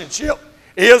relationship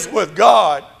is with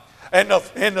God and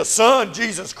the Son,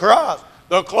 Jesus Christ,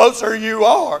 the closer you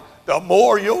are, the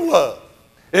more you'll love.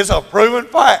 It's a proven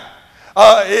fact.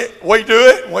 We do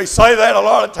it, and we say that a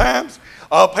lot of times.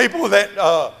 People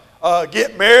that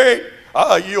get married,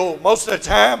 most of the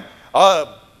time,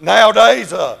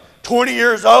 nowadays, 20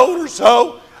 years old or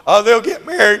so, they'll get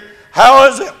married. How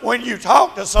is it when you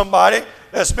talk to somebody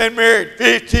that's been married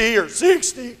 50 or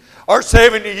 60 or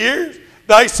 70 years,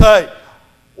 they say,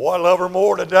 "Boy, I love her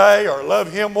more today," or "I love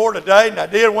him more today than I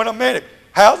did when I met him."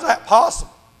 How's that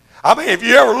possible? I mean, have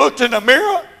you ever looked in the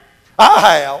mirror? I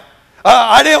have.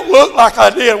 I didn't look like I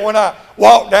did when I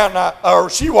walked down or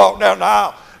she walked down the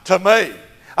aisle to me.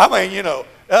 I mean, you know,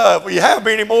 if we have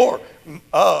any more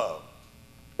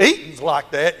eatings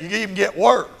like that, you even get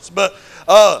worse. But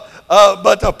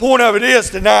the point of it is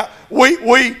tonight, we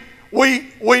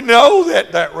know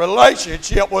that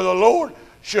relationship with the Lord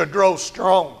should grow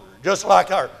stronger. Just like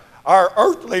our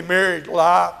earthly married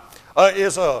life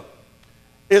is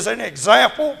an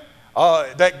example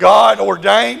that God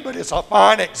ordained, but it's a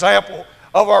fine example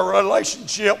of our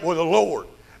relationship with the Lord,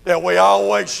 that we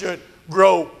always should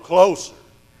grow closer.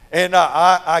 And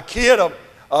I kid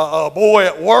a boy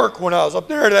at work when I was up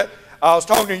there that I was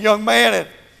talking to a young man,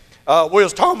 and we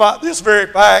was talking about this very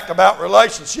fact about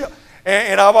relationship.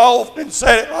 And I've often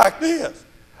said it like this.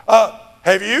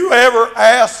 Have you ever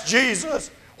asked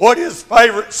Jesus what his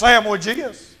favorite sandwich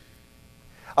is?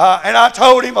 And I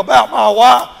told him about my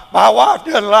wife. My wife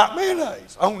doesn't like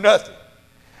mayonnaise on nothing.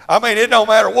 I mean, it don't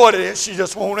matter what it is, she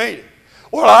just won't eat it.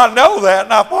 Well, I know that,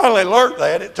 and I finally learned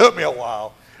that. It took me a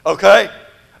while, okay?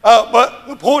 But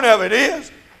the point of it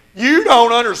is, you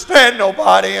don't understand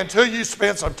nobody until you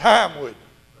spend some time with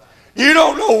them. You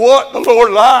don't know what the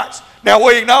Lord likes. Now,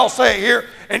 we can all say here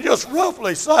and just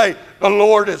roughly say the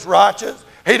Lord is righteous.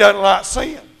 He doesn't like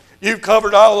sin. You've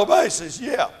covered all the bases,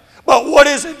 yeah. But what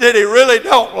is it that he really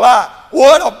don't like?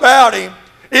 What about him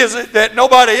is it that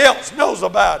nobody else knows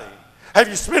about him? Have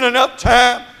you spent enough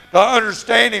time to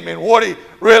understand him and what he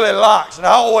really likes? And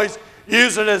I always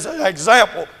use it as an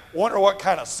example. Wonder what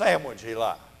kind of sandwich he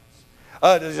likes.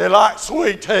 Does he like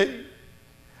sweet tea?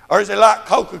 Or does he like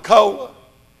Coca-Cola?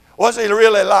 What's he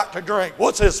really like to drink?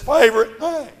 What's his favorite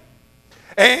thing?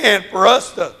 And for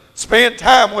us to spend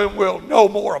time with him, we'll know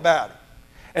more about him.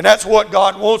 And that's what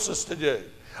God wants us to do,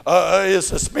 is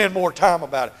to spend more time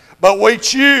about it. But we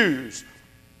choose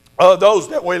those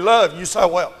that we love. You say,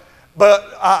 well,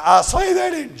 but I say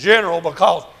that in general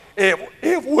because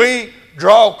if we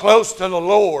draw close to the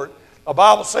Lord, the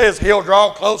Bible says He'll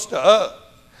draw close to us.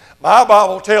 My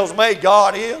Bible tells me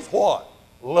God is what?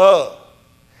 Love.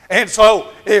 And so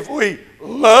if we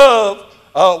love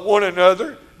one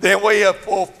another, then we have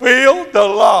fulfilled the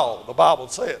law, the Bible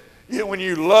says. When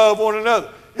you love one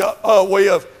another, we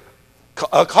have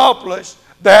accomplished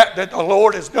that the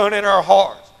Lord has done in our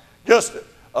hearts. Just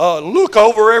look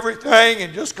over everything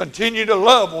and just continue to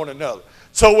love one another.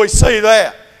 So we see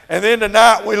that. And then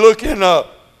tonight we look in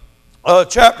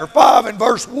chapter 5 and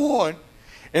verse 1,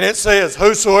 and it says,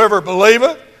 whosoever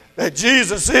believeth that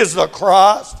Jesus is the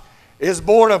Christ is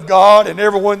born of God, and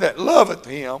everyone that loveth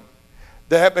him,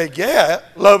 that begat,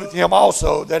 loveth him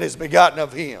also that is begotten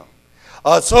of him.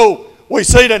 So we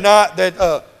see tonight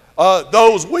that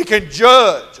those we can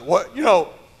judge.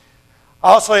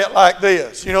 I'll say it like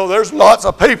this. There's lots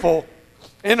of people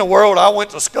in the world. I went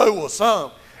to school with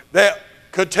some that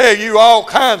could tell you all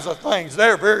kinds of things.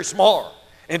 They're very smart,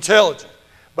 intelligent.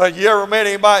 But you ever met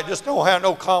anybody that just don't have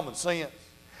no common sense?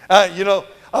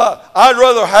 I'd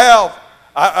rather have,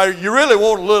 you really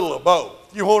want a little of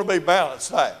both. You want to be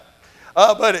balanced out.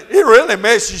 But it really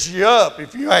messes you up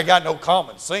if you ain't got no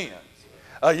common sense.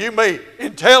 You may be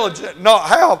intelligent and not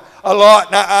have a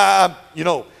lot.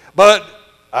 But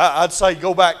I'd say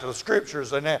go back to the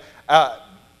scriptures and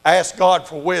ask God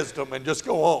for wisdom and just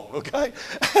go on, okay?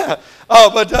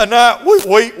 But tonight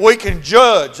we can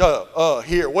judge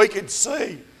here. We can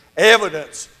see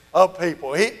evidence of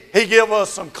people. He give us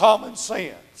some common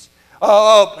sense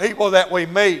of people that we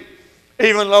meet.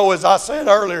 Even though, as I said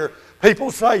earlier,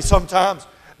 people say sometimes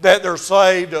that they're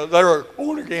saved, they're a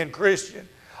born-again Christian.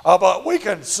 But we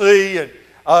can see and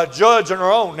judge on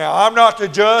our own. Now, I'm not the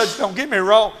judge. Don't get me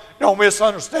wrong. Don't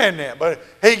misunderstand that. But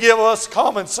He give us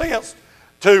common sense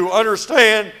to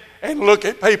understand and look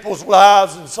at people's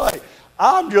lives and say,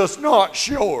 I'm just not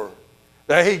sure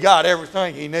that he got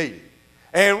everything he needed.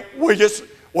 And we just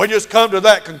come to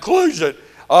that conclusion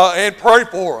and pray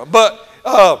for him. But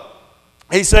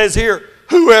he says here,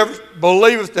 whoever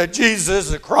believeth that Jesus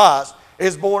is the Christ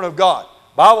is born of God.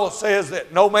 The Bible says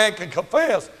that no man can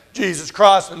confess Jesus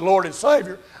Christ as Lord and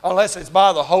Savior unless it's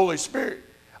by the Holy Spirit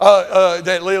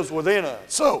that lives within us.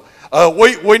 So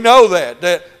we know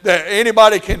that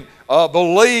anybody can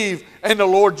believe in the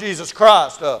Lord Jesus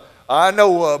Christ. I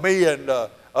know me and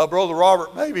Brother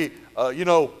Robert, maybe,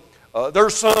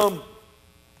 there's some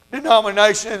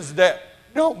denominations that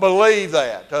don't believe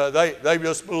that. They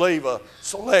just believe a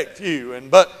select few.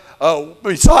 But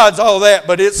besides all that,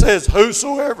 but it says,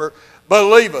 whosoever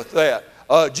believeth that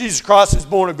Jesus Christ is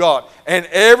born of God, and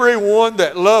everyone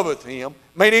that loveth him,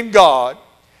 meaning God,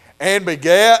 and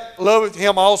begat, loveth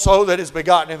him also that is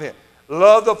begotten of him.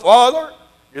 Love the Father,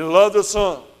 you love the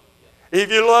Son.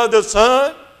 If you love the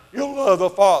Son, you'll love the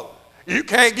Father. You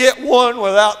can't get one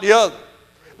without the other.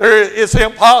 It's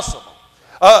impossible.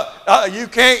 You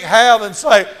can't have and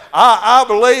say, I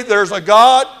believe there's a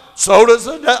God, so does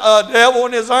the devil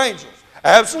and his angels.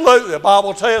 Absolutely, the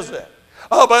Bible tells that.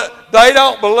 But they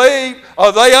don't believe,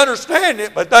 they understand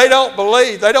it, but they don't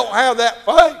believe. They don't have that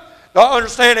faith to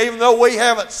understand, even though we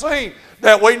haven't seen,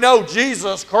 that we know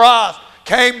Jesus Christ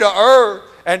came to earth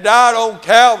and died on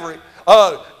Calvary.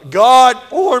 God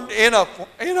formed in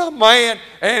a man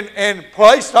and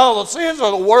placed all the sins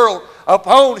of the world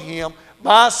upon him.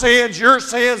 My sins, your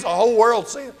sins, the whole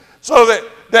world's sins. So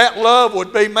that love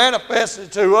would be manifested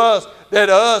to us, that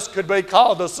us could be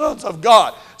called the sons of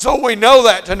God. So we know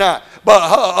that tonight. But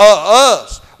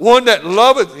us, one that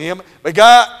loveth him,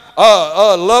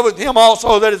 loveth him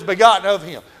also that is begotten of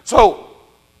him. So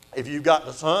if you've got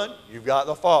the Son, you've got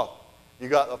the Father. You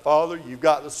got the Father, you've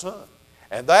got the Son.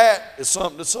 And that is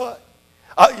something to say.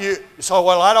 You say,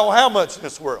 well, I don't have much in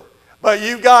this world. But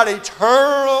you've got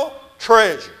eternal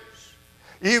treasures.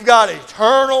 You've got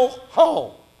eternal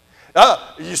home.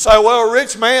 You say, well, a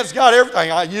rich man's got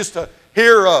everything. I used to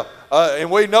hear,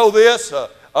 and we know this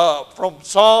from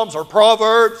Psalms or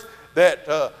Proverbs, that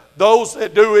those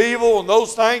that do evil and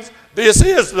those things, this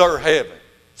is their heaven,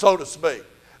 so to speak.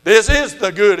 This is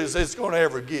the good as it's going to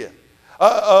ever get.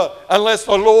 unless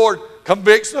the Lord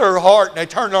convicts their heart and they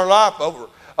turn their life over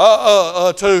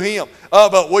to Him.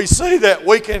 But we see that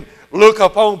we can look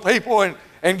upon people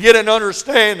and get an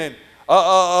understanding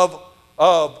of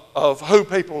who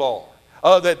people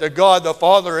are. That the God, the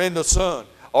Father, and the Son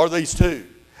are these two.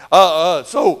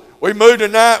 So we move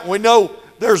tonight, and we know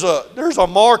there's a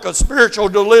mark of spiritual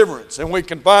deliverance, and we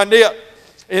can find it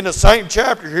in the same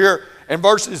chapter here in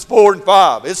verses 4 and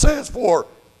 5. It says, "For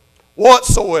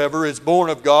whatsoever is born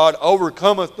of God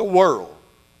overcometh the world.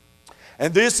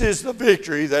 And this is the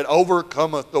victory that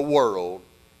overcometh the world,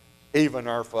 even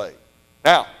our faith."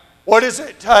 Now, what does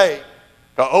it take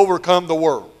to overcome the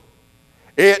world?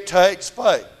 It takes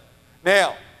faith.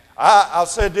 Now, I've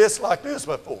said this like this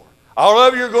before. All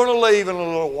of you are going to leave in a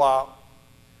little while.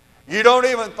 You don't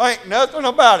even think nothing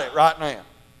about it right now.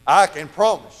 I can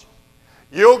promise you.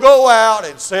 You'll go out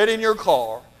and sit in your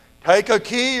car, take a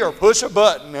key or push a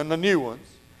button in the new ones,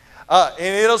 and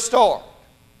it'll start.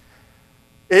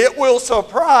 It will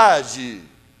surprise you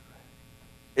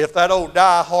if that old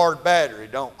die-hard battery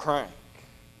don't crank.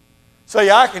 See,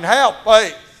 I can have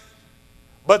faith,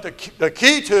 but the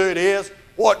key to it is,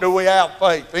 what do we have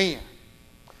faith in?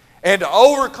 And to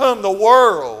overcome the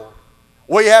world,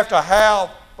 we have to have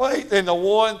faith in the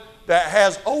one that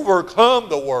has overcome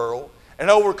the world and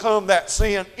overcome that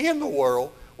sin in the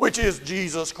world, which is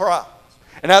Jesus Christ.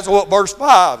 And that's what verse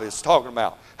 5 is talking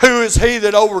about. Who is he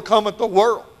that overcometh the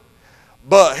world?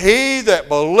 But he that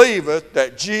believeth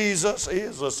that Jesus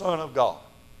is the Son of God.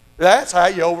 That's how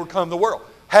you overcome the world.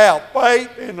 Have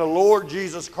faith in the Lord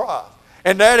Jesus Christ.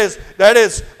 And that is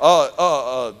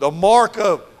the mark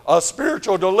of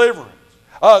spiritual deliverance.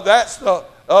 That's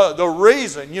the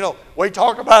reason. You know, we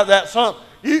talked about that some.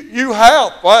 You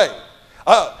have faith.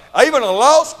 Even a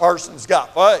lost person's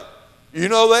got faith. You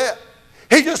know that?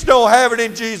 He just don't have it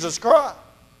in Jesus Christ.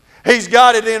 He's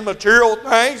got it in material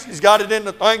things. He's got it in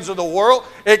the things of the world.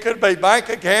 It could be bank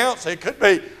accounts. It could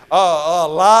be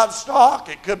livestock.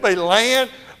 It could be land.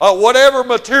 Whatever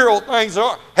material things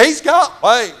are. He's got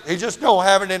faith. He just don't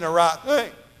have it in the right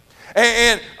thing.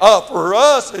 And for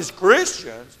us as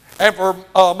Christians, and for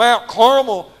Mount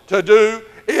Carmel to do,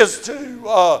 is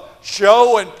to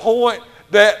show and point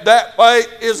that faith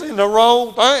is in the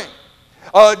wrong thing.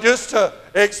 Just to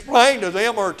explain to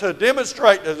them or to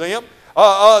demonstrate to them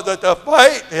that the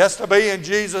faith has to be in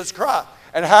Jesus Christ.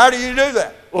 And how do you do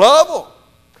that? Love them.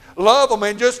 Love them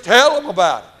and just tell them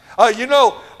about it.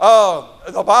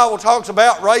 The Bible talks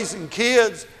about raising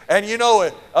kids, and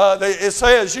it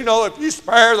says, if you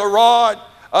spare the rod,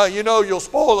 you'll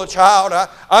spoil the child. I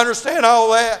understand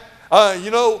all that,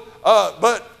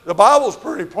 but the Bible's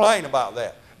pretty plain about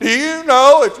that. Do you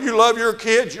know if you love your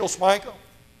kids, you'll spank them?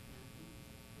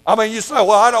 I mean, you say,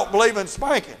 well, I don't believe in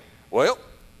spanking. Well,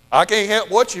 I can't help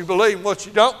what you believe and what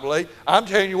you don't believe. I'm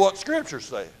telling you what Scripture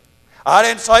says. I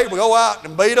didn't say we go out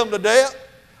and beat them to death.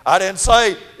 I didn't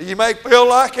say you may feel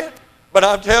like it, but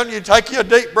I'm telling you, take you a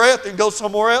deep breath and go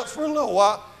somewhere else for a little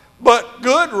while. But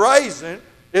good raising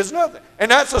is nothing.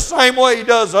 And that's the same way He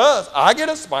does us. I get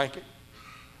a spanking.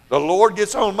 The Lord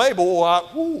gets on me, boy,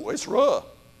 it's rough.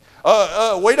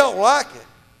 We don't like it.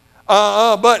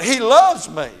 But He loves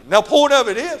me. Now, the point of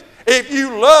it is, if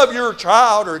you love your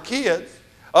child or kids,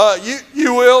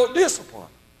 you will discipline.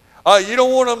 You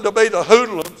don't want them to be the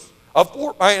hoodlums of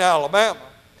Fort Payne, Alabama,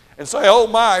 and say, oh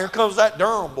my, here comes that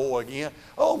Durham boy again.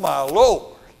 Oh my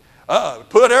Lord.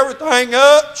 Put everything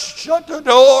up, shut the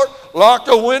door, lock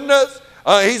the windows.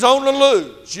 He's on the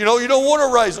loose. You don't want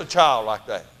to raise a child like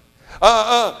that.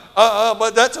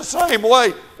 But that's the same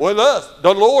way with us.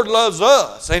 The Lord loves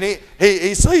us, and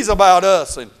He sees about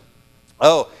us, and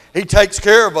He takes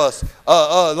care of us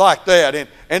like that.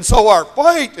 And so our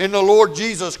faith in the Lord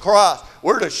Jesus Christ,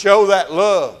 we're to show that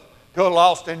love to a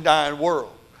lost and dying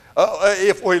world.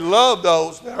 If we love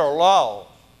those that are lost,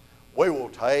 we will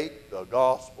take the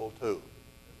gospel to them.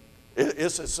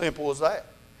 It's as simple as that.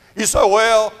 You say,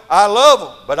 well, I love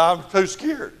them, but I'm too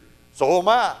scared. So am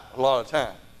I a lot of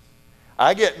times.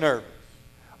 I get nervous.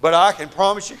 But I can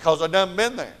promise you, because I've done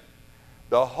been there,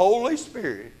 the Holy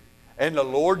Spirit and the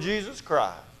Lord Jesus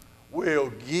Christ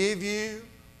will give you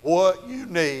what you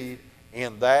need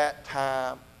in that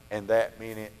time and that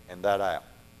minute and that hour.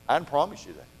 I can promise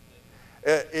you that.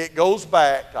 It goes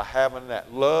back to having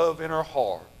that love in our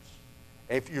hearts.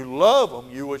 If you love them,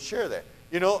 you would share that.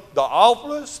 The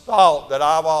awfulest thought that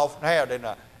I've often had,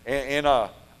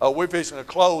 we're fixing to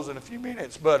close in a few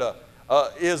minutes, but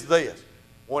is this.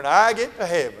 When I get to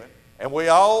heaven, and we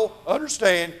all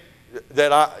understand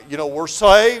that we're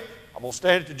saved, I'm going to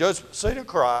stand at the judgment seat of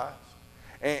Christ,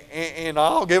 and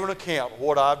I'll give an account of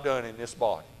what I've done in this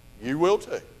body. You will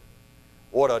too.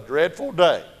 what a dreadful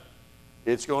day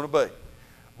it's going to be.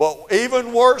 But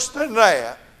even worse than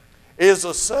that is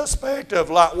a suspect of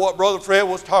like what Brother Fred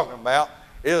was talking about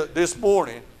this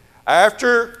morning.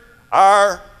 After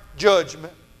our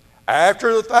judgment,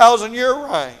 after the 1,000-year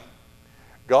reign,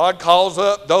 God calls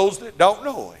up those that don't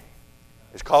know Him.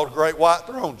 It's called a great white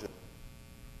throne judgment.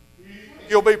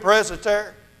 You'll be present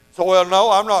there? So, well,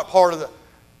 no, I'm not part of that.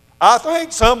 I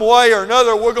think some way or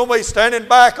another we're going to be standing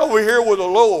back over here with the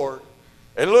Lord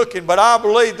and looking, but I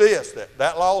believe this,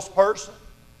 that lost person,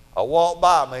 I walked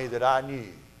by me that I knew.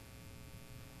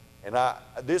 And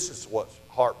this is what's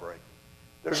heartbreaking.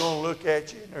 They're going to look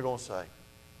at you and they're going to say,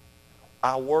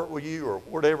 I work with you or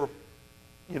whatever,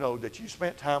 that you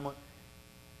spent time with.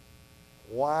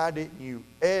 Why didn't you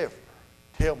ever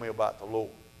tell me about the Lord?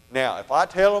 Now, if I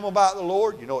tell them about the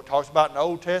Lord, it talks about in the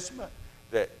Old Testament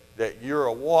that you're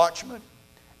a watchman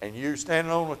and you're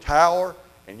standing on a tower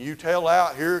and you tell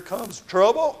out, here comes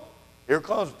trouble, here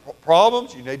comes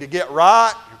problems, you need to get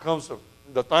right, here comes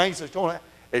the things that's going to happen.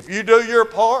 If you do your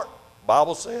part, the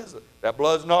Bible says that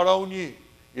blood's not on you.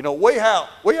 We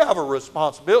have a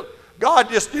responsibility. God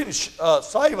just didn't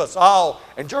save us all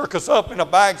and jerk us up in a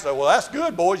bag and say, well, that's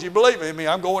good, boys, you believe in me,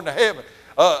 I'm going to heaven.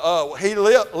 He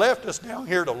left us down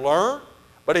here to learn,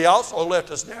 but He also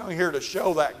left us down here to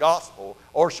show that gospel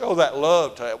or show that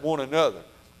love to one another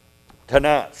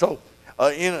tonight. So,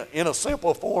 in a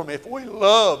simple form, if we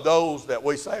love those that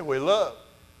we say we love,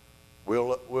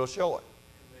 we'll show it.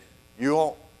 You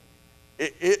won't.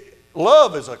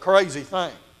 Love is a crazy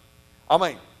thing. I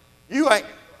mean, you ain't.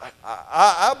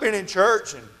 I've been in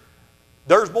church and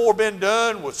there's more been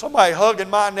done with somebody hugging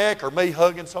my neck or me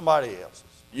hugging somebody else's.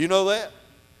 You know that?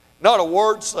 Not a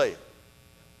word said.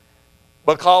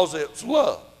 Because it's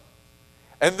love.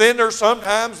 And then there's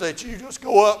sometimes that you just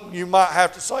go up and you might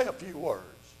have to say a few words.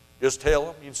 Just tell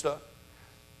them and stuff.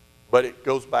 But it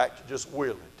goes back to just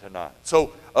willing tonight.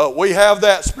 So we have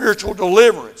that spiritual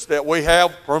deliverance that we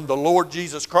have from the Lord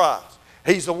Jesus Christ.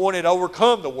 He's the one that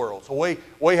overcome the world. So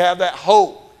we have that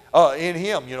hope in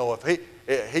Him.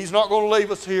 If He's not going to leave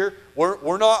us here.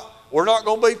 We're not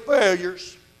going to be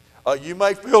failures. You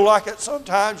may feel like it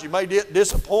sometimes. You may get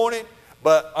disappointed.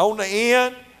 But on the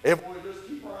end, if we just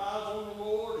keep our eyes on the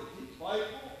Lord and keep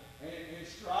faithful and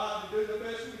strive to do the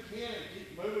best we can and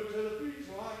keep moving to the finish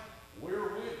line,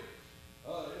 we're winners.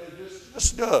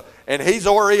 And He's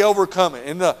already overcome it.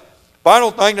 And the final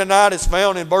thing tonight is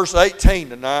found in verse 18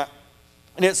 tonight.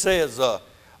 And it says,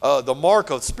 the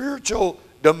mark of spiritual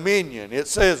dominion. It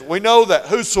says, we know that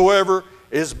whosoever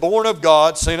is born of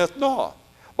God sinneth not.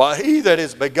 But he that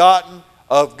is begotten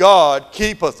of God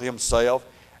keepeth himself,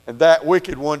 and that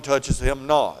wicked one touches him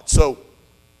not. So,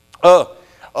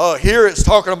 here it's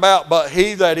talking about, but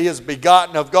he that is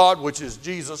begotten of God, which is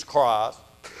Jesus Christ,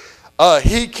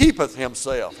 He keepeth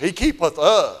Himself. He keepeth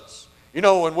us.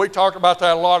 When we talk about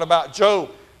that a lot about Job,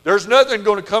 there's nothing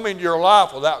going to come into your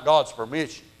life without God's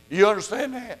permission. You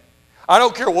understand that? I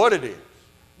don't care what it is.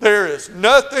 There is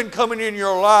nothing coming in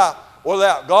your life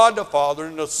without God the Father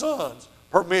and the Son's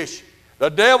permission. The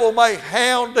devil may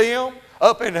hound them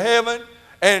up in heaven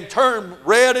and turn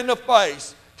red in the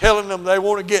face telling them they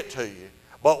want to get to you.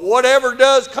 But whatever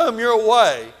does come your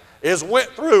way is went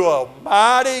through a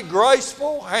mighty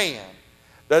graceful hand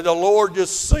that the Lord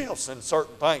just sifts and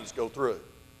certain things go through.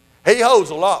 He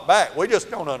holds a lot back. We just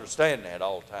don't understand that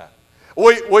all the time.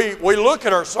 We look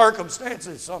at our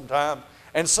circumstances sometimes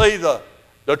and see the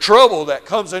trouble that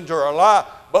comes into our life.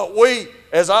 But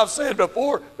as I've said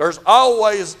before, there's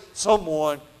always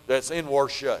someone that's in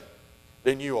worse shape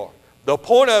than you are. The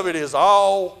point of it is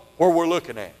all where we're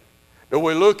looking at. Do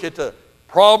we look at the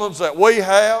problems that we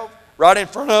have right in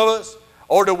front of us?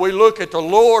 Or do we look at the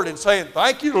Lord and saying,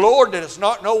 thank you, Lord, that it's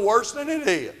not no worse than it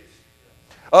is.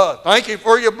 Thank you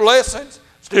for your blessings.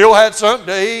 Still had something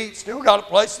to eat. Still got a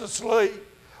place to sleep.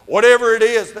 Whatever it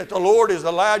is that the Lord has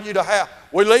allowed you to have,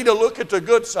 we need to look at the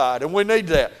good side, and we need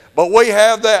that. But we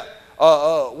have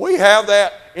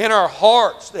that in our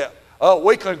hearts that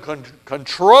we can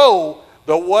control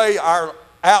the way our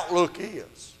outlook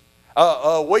is.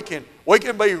 We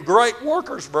can be great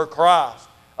workers for Christ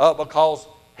because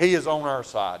He is on our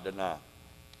side tonight.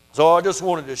 So I just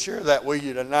wanted to share that with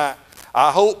you tonight.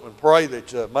 I hope and pray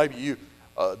that maybe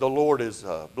the Lord has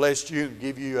blessed you and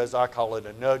give you, as I call it,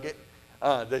 a nugget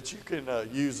that you can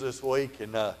use this week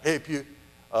and help you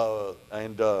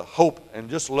and hope and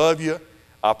just love you.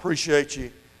 I appreciate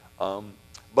you.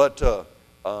 But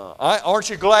aren't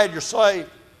you glad you're saved?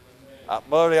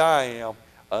 Buddy, I am.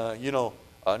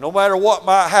 No matter what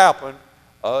might happen,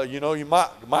 you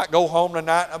might go home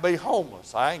tonight and be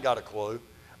homeless. I ain't got a clue.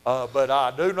 But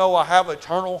I do know I have an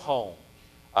eternal home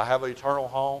I have an eternal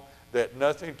home that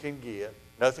nothing can get,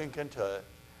 nothing can touch,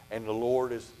 and the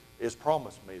Lord is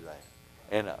promised me that.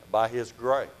 And by His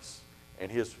grace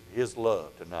and His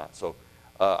love tonight. So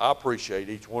I appreciate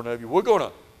each one of you. We're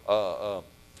going to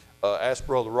ask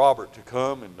Brother Robert to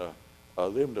come and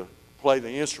them to play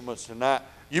the instruments tonight.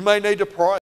 You may need to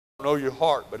pray. I don't know your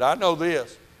heart, but I know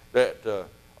this, that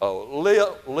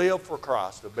live for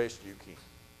Christ the best you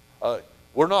can.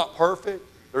 We're not perfect.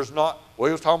 We was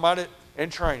talking about it in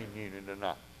training unit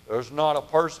tonight. There's not a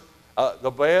person.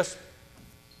 The best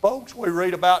folks we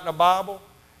read about in the Bible,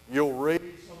 you'll read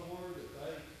somewhere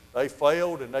that they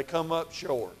failed and they come up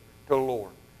short to the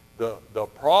Lord. The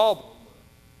problem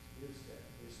is that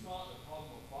it's not the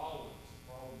problem of following, it's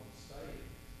the problem of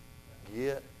staying.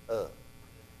 Get up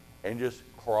and just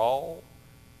crawl.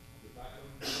 Get back on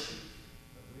your feet.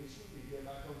 Eventually you get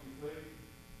back on your feet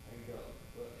and go.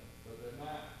 But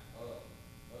tonight,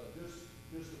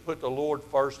 just to put the Lord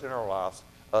first in our lives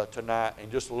tonight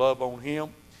and just love on Him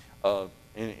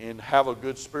and have a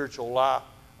good spiritual life.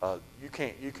 You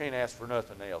can't ask for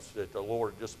nothing else, that the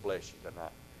Lord just bless you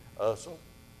tonight. So,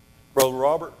 Brother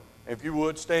Robert, if you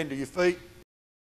would stand to your feet.